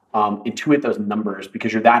intuit those numbers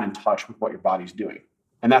because you're that in touch with what your body's doing.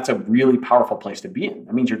 And that's a really powerful place to be in.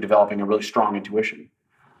 That means you're developing a really strong intuition.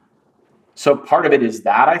 So part of it is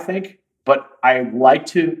that, I think, but I like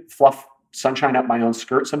to fluff sunshine up my own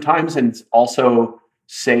skirt sometimes and also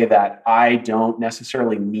say that I don't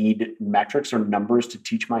necessarily need metrics or numbers to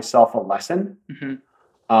teach myself a lesson.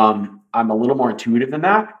 I'm a little more intuitive than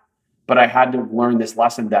that, but I had to learn this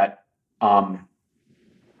lesson that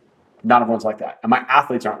not everyone's like that. And my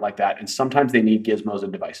athletes aren't like that. And sometimes they need gizmos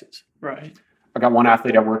and devices. Right. I got one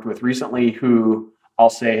athlete I worked with recently who I'll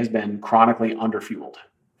say has been chronically underfueled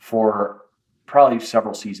for probably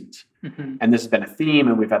several seasons. Mm-hmm. And this has been a theme,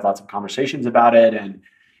 and we've had lots of conversations about it, and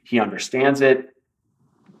he understands it.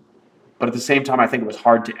 But at the same time, I think it was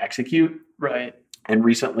hard to execute. Right. And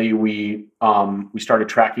recently we started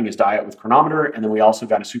tracking his diet with Chronometer, and then we also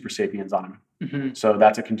got a Super Sapiens on him. Mm-hmm. So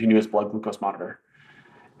that's a continuous blood glucose monitor.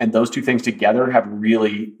 And those two things together have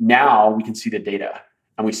really, now we can see the data.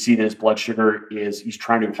 And we see that his blood sugar he's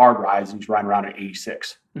trying to hard rise, and he's running around at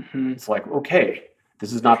 86. Mm-hmm. It's like, okay,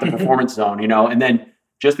 this is not the performance zone, And then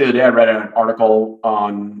just the other day, I read an article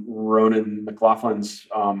on Ronan McLaughlin's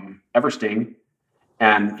Eversting,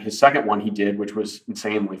 and his second one he did, which was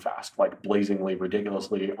insanely fast, like blazingly,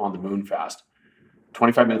 ridiculously on the moon fast.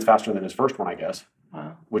 25 minutes faster than his first one, I guess.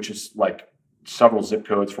 Wow. Which is like several zip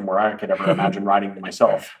codes from where I could ever imagine riding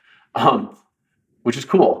myself, which is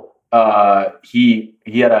cool. He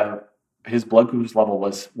had his blood glucose level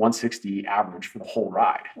was 160 average for the whole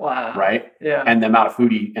ride. Wow. Right. Yeah. And the amount of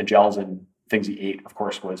food and gels and things he ate, of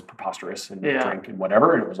course, was preposterous, and drink and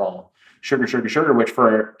whatever. And it was all sugar, which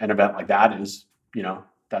for an event like that is,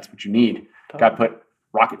 that's what you need. Totally. Got to put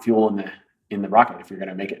rocket fuel in the rocket if you're going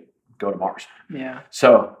to make it go to Mars. Yeah.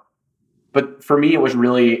 So, but for me, it was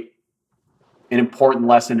really an important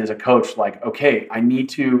lesson as a coach. Like, okay,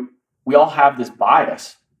 we all have this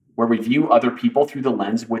bias where we view other people through the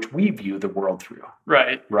lens which we view the world through.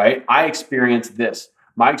 Right. Right. I experienced this.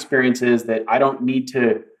 My experience is that I don't need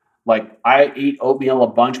to, I ate oatmeal a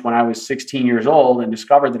bunch when I was 16 years old and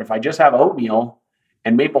discovered that if I just have oatmeal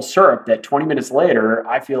and maple syrup, that 20 minutes later,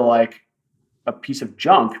 I feel like a piece of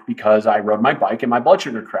junk because I rode my bike and my blood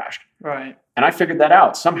sugar crashed. Right. And I figured that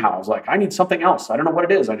out somehow. I was like, I need something else. I don't know what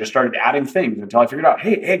it is. I just started adding things until I figured out,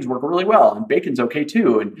 hey, eggs work really well and bacon's okay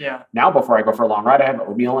too. And now before I go for a long ride, I have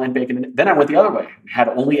oatmeal and bacon. Then I went the other way, had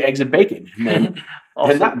only eggs and bacon. And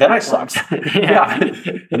then, then I sucked.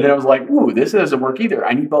 And then I was like, ooh, this doesn't work either.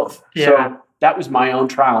 I need both. Yeah. So that was my own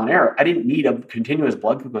trial and error. I didn't need a continuous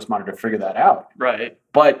blood glucose monitor to figure that out. Right.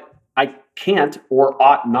 But I can't or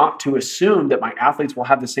ought not to assume that my athletes will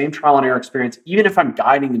have the same trial and error experience, even if I'm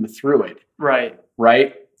guiding them through it. Right.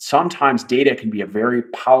 Right. Sometimes data can be a very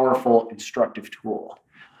powerful, instructive tool.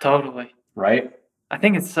 Totally. Right. I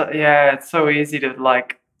think it's so easy to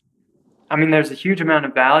there's a huge amount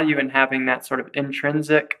of value in having that sort of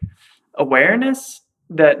intrinsic awareness.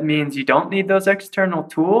 That means you don't need those external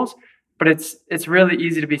tools, but it's really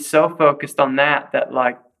easy to be so focused on that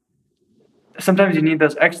sometimes you need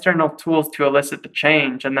those external tools to elicit the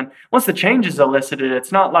change. And then once the change is elicited,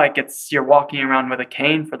 it's not like you're walking around with a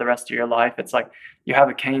cane for the rest of your life. It's like you have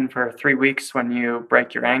a cane for 3 weeks when you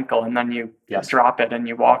break your ankle, and then you drop it and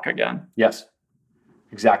you walk again. Yes,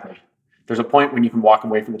 exactly. There's a point when you can walk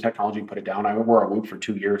away from the technology and put it down. I wore a Whoop for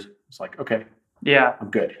 2 years. It's like, okay,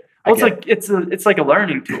 I'm good. Well, it's like a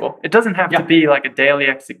learning tool. It doesn't have to be like a daily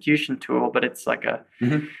execution tool, but it's like a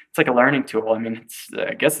learning tool. I mean,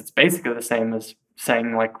 I guess it's basically the same as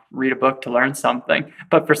saying read a book to learn something,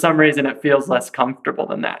 but for some reason it feels less comfortable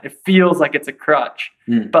than that. It feels like it's a crutch,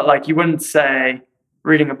 but you wouldn't say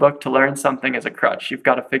reading a book to learn something is a crutch. You've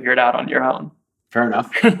got to figure it out on your own. Fair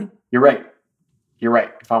enough. You're right.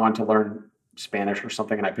 If I wanted to learn Spanish or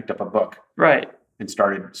something and I picked up a book, and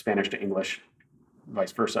started Spanish to English,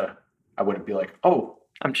 vice versa, I wouldn't be like, oh,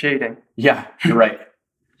 I'm cheating. Yeah, you're right.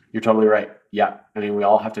 You're totally right. Yeah. I mean, we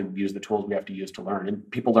all have to use the tools we have to use to learn, and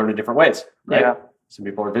people learn in different ways, right? Yeah. Some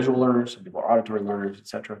people are visual learners, some people are auditory learners,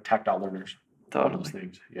 etc., tactile learners. Totally. All those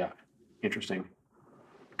things. Yeah. Interesting.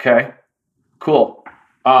 Okay. Cool.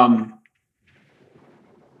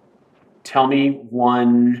 Tell me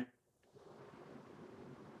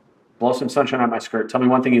blow some sunshine on my skirt. Tell me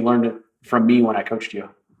one thing you learned from me when I coached you.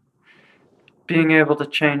 Being able to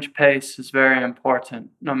change pace is very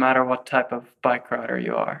important, no matter what type of bike rider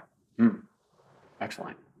you are.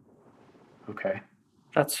 Excellent. Okay.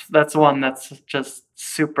 That's one that's just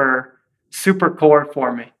super, super core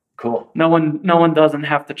for me. Cool. No one doesn't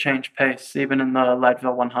have to change pace, even in the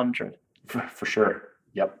Leadville 100. For sure.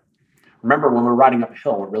 Yep. Remember, when we're riding up a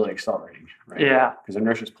hill, we're really accelerating, right? Yeah. Because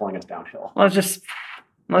inertia is pulling us downhill. Well,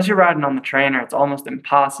 unless you're riding on the trainer, it's almost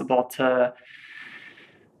impossible to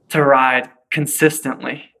ride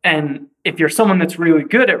consistently. And if you're someone that's really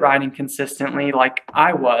good at riding consistently, like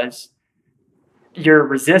I was, your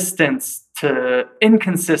resistance to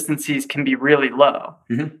inconsistencies can be really low.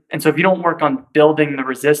 And so if you don't work on building the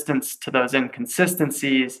resistance to those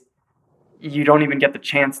inconsistencies, you don't even get the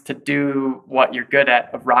chance to do what you're good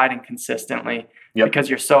at of riding consistently because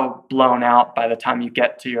you're so blown out by the time you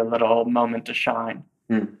get to your little moment to shine.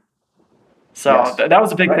 So that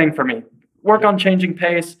was a big thing for me. Work on changing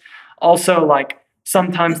pace. Also, like,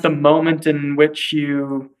 sometimes the moment in which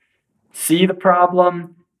you see the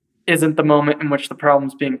problem isn't the moment in which the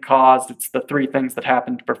problem's being caused. It's the 3 things that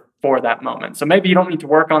happened before that moment. So maybe you don't need to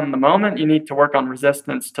work on the moment. You need to work on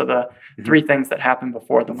resistance to the 3 things that happened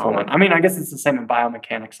before the moment. I mean, I guess it's the same in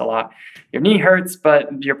biomechanics a lot. Your knee hurts,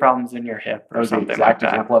 but your problem's in your hip or something like that. That was the exact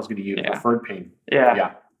example I was going to use. Deferred pain.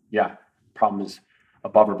 Yeah. Problem is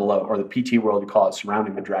above or below, or the PT world, you call it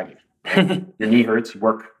surrounding the dragging. Right? Your knee hurts, you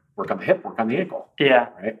work on the hip, work on the ankle. Yeah.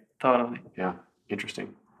 Right? Totally. Yeah.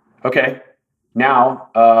 Interesting. Okay. Now,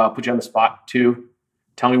 put you on the spot too.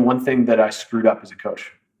 Tell me one thing that I screwed up as a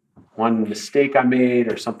coach. One mistake I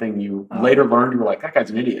made or something you later learned. You were like, that guy's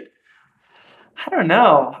an idiot. I don't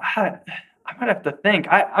know. I might have to think.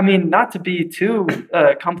 I mean, not to be too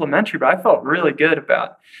complimentary, but I felt really good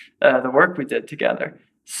about the work we did together.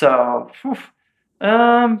 So,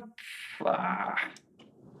 I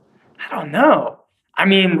don't know. I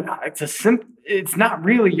mean, it's not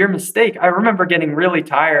really your mistake. I remember getting really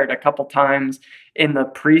tired a couple times in the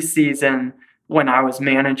preseason when I was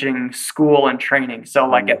managing school and training. So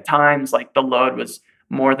like at times, like the load was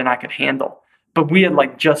more than I could handle. But we had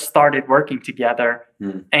like just started working together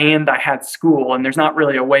and I had school, and there's not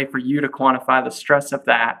really a way for you to quantify the stress of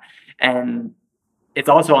that. And it's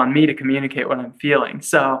also on me to communicate what I'm feeling.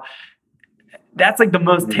 So that's like the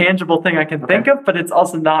most tangible thing I can think of, but it's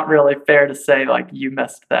also not really fair to say like you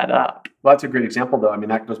messed that up. Well, that's a great example though. I mean,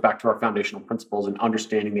 that goes back to our foundational principles and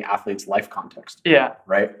understanding the athlete's life context. Yeah.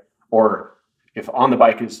 Right? Or if on the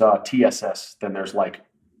bike is TSS, then there's like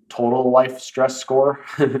total life stress score.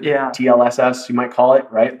 TLSS, you might call it,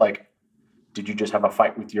 right? Like, did you just have a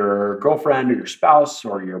fight with your girlfriend or your spouse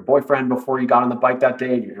or your boyfriend before you got on the bike that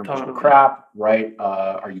day and you're doing crap, right?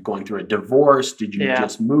 Are you going through a divorce? Did you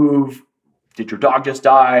just move? Did your dog just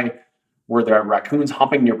die? Were there raccoons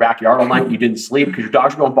humping in your backyard all night and you didn't sleep because your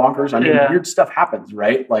dog's going bonkers? I mean, weird stuff happens,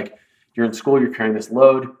 right? Like, you're in school, you're carrying this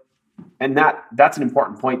load. And that's an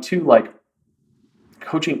important point too. Like,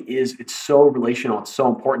 coaching it's so relational. It's so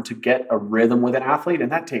important to get a rhythm with an athlete,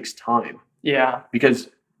 and that takes time. Yeah. Because,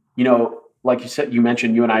 like you said, you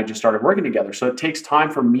mentioned you and I just started working together. So it takes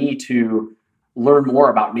time for me to learn more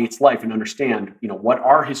about Nate's life and understand, what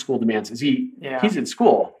are his school demands? He's in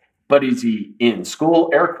school, but is he in school,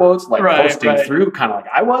 air quotes, like posting through kind of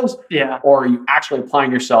like I was? Yeah. Or are you actually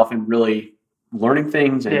applying yourself and really learning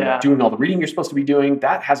things and doing all the reading you're supposed to be doing?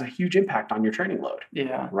 That has a huge impact on your training load.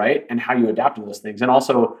 Yeah. Right? And how you adapt to those things. And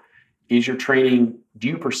also, is your training, do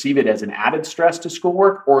you perceive it as an added stress to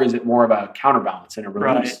schoolwork, or is it more of a counterbalance and a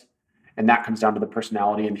release? Right. And that comes down to the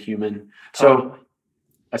personality and the human. So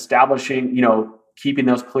establishing, keeping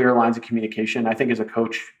those clear lines of communication, I think as a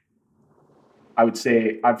coach, I would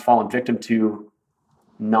say I've fallen victim to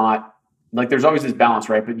not, like, there's always this balance,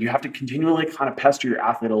 right? But you have to continually kind of pester your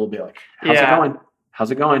athlete a little bit. Like, how's it going?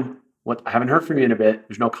 How's it going? What? I haven't heard from you in a bit.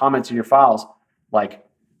 There's no comments in your files. Like,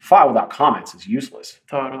 file without comments is useless.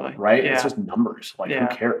 Totally. Right? Yeah. It's just numbers. Like, who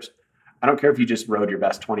cares? I don't care if you just rode your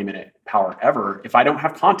best 20-minute power ever. If I don't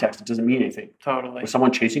have context, it doesn't mean anything. Totally. Was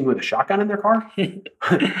someone chasing you with a shotgun in their car?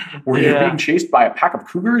 Were you being chased by a pack of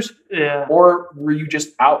cougars? Yeah. Or were you just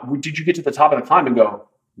out? Did you get to the top of the climb and go,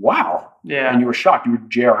 wow? Yeah. And you were shocked. You were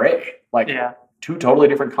JRA. Like, two totally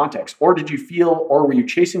different contexts. Or did you feel, or were you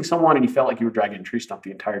chasing someone and you felt like you were dragging a tree stump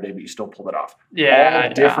the entire day, but you still pulled it off? Yeah.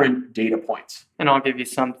 All different data points. And I'll give you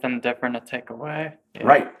something different to take away.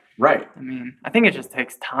 Yeah. Right. I mean, I think it just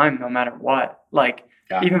takes time no matter what. Like,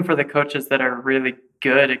 even for the coaches that are really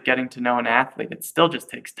good at getting to know an athlete, it still just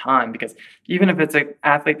takes time, because even if it's an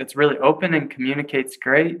athlete that's really open and communicates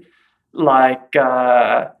great, like,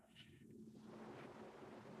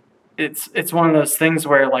 it's one of those things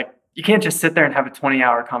where, like, you can't just sit there and have a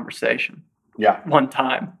 20-hour conversation. One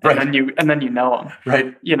time, and then you know them.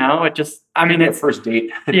 Right. It just, I mean, it's first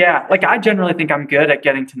date. Like, I generally think I'm good at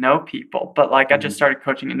getting to know people, but like, I just started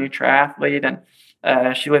coaching a new triathlete,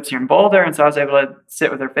 and she lives here in Boulder, and so I was able to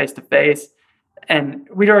sit with her face to face, and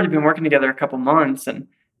we'd already been working together a couple months, and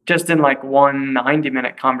just in like one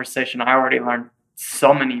 90-minute conversation, I already learned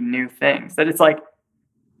so many new things that it's like,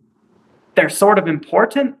 they're sort of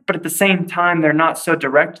important, but at the same time, they're not so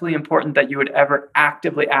directly important that you would ever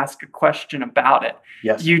actively ask a question about it.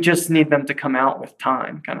 Yes. You just need them to come out with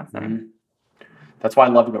time, kind of thing. Mm-hmm. That's why I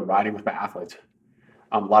love to go riding with my athletes.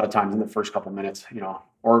 A lot of times in the first couple minutes,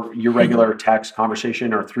 or your regular text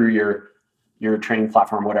conversation or through your your training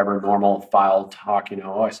platform, whatever, normal file talk,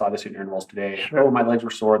 oh, I saw this in your intervals today. Sure. Oh, my legs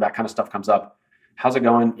were sore. That kind of stuff comes up. How's it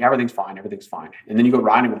going? Yeah, everything's fine. And then you go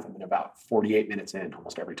riding with them in about 48 minutes in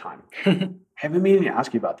almost every time. I've been meaning to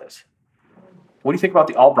ask you about this. What do you think about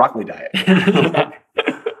the all broccoli diet?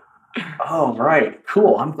 Oh, right.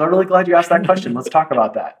 Cool. I'm really glad you asked that question. Let's talk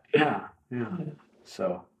about that. Yeah.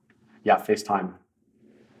 So, yeah, FaceTime.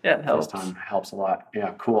 Yeah, it helps. FaceTime helps a lot.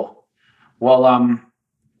 Yeah, cool. Well,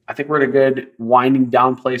 I think we're at a good winding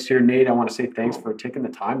down place here, Nate. I want to say thanks for taking the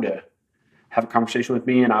time to have a conversation with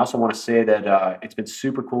me. And I also want to say that it's been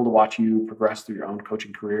super cool to watch you progress through your own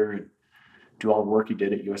coaching career and do all the work you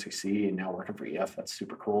did at USAC and now working for EF. That's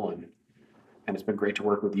super cool. And it's been great to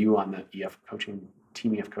work with you on the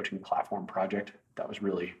Team EF Coaching Platform project. That was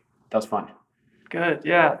fun. Good.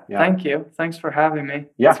 Yeah. Thank you. Thanks for having me.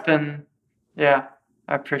 Yeah. It's been, I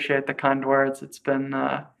appreciate the kind words. It's been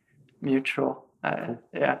mutual. Cool.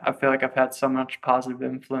 I feel like I've had so much positive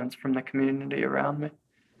influence from the community around me.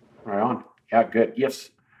 Right on. Yeah, good. EF's,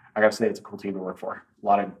 I got to say, it's a cool team to work for. A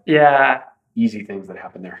lot of easy things that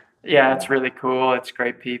happen there. Yeah, it's really cool. It's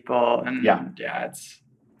great people. And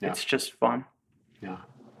it's just fun. Yeah.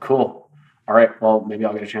 Cool. All right. Well, maybe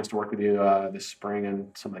I'll get a chance to work with you this spring and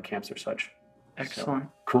some of the camps or such. Excellent.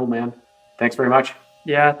 So, cool, man. Thanks very much.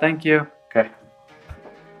 Yeah, thank you. Okay.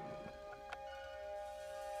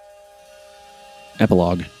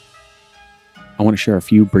 Epilogue. I want to share a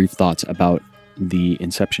few brief thoughts about the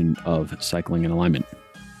inception of Cycling in Alignment.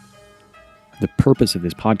 The purpose of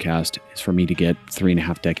this podcast is for me to get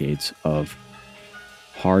 3.5 decades of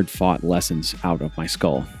hard-fought lessons out of my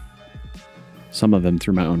skull. Some of them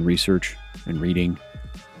through my own research and reading.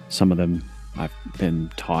 Some of them I've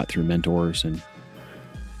been taught through mentors and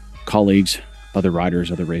colleagues, other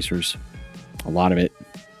riders, other racers. A lot of it,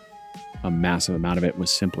 a massive amount of it,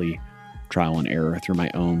 was simply trial and error through my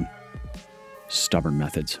own stubborn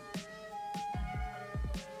methods.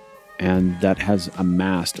 And that has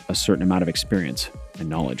amassed a certain amount of experience and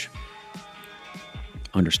knowledge,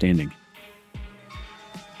 understanding.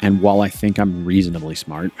 And while I think I'm reasonably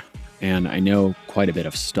smart and I know quite a bit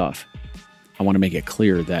of stuff, I want to make it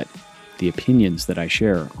clear that the opinions that I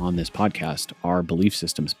share on this podcast are belief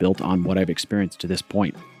systems built on what I've experienced to this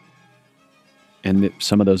point. And that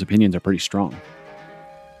some of those opinions are pretty strong,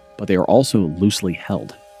 but they are also loosely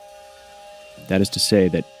held. That is to say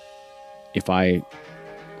that if I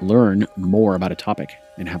learn more about a topic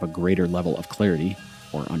and have a greater level of clarity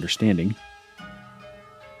or understanding,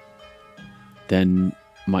 then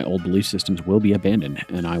my old belief systems will be abandoned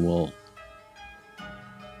and I will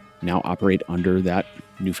now operate under that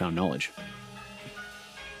newfound knowledge.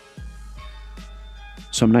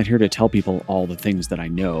 So I'm not here to tell people all the things that I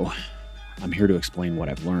know. I'm here to explain what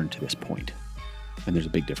I've learned to this point. And there's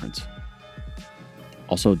a big difference.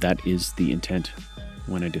 Also, that is the intent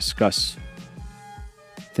when I discuss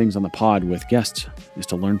things on the pod with guests, is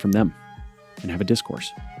to learn from them and have a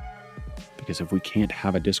discourse. Because if we can't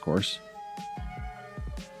have a discourse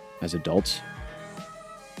as adults,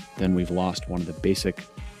 then we've lost one of the basic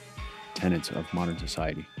tenets of modern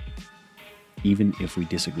society. Even if we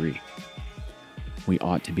disagree, we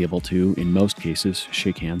ought to be able to, in most cases,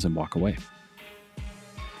 shake hands and walk away.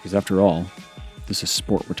 Because after all, this is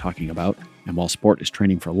sport we're talking about, and while sport is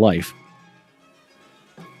training for life,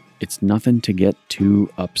 it's nothing to get too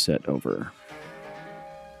upset over.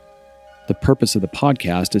 The purpose of the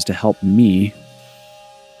podcast is to help me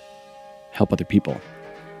help other people,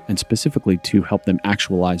 and specifically to help them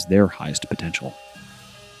actualize their highest potential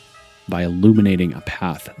by illuminating a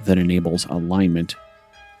path that enables alignment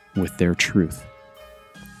with their truth,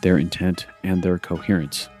 their intent, and their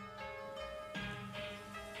coherence.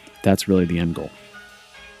 That's really the end goal.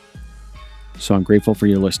 So I'm grateful for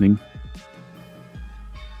your listening.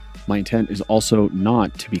 My intent is also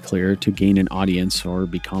not, to be clear, to gain an audience or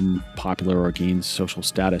become popular or gain social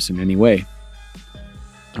status in any way.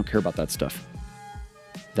 I don't care about that stuff.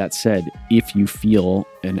 That said, if you feel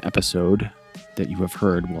an episode that you have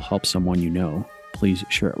heard will help someone you know, please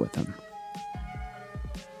share it with them.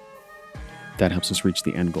 That helps us reach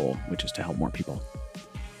the end goal, which is to help more people.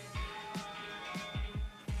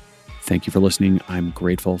 Thank you for listening. I'm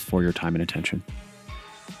grateful for your time and attention.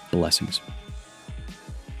 Blessings.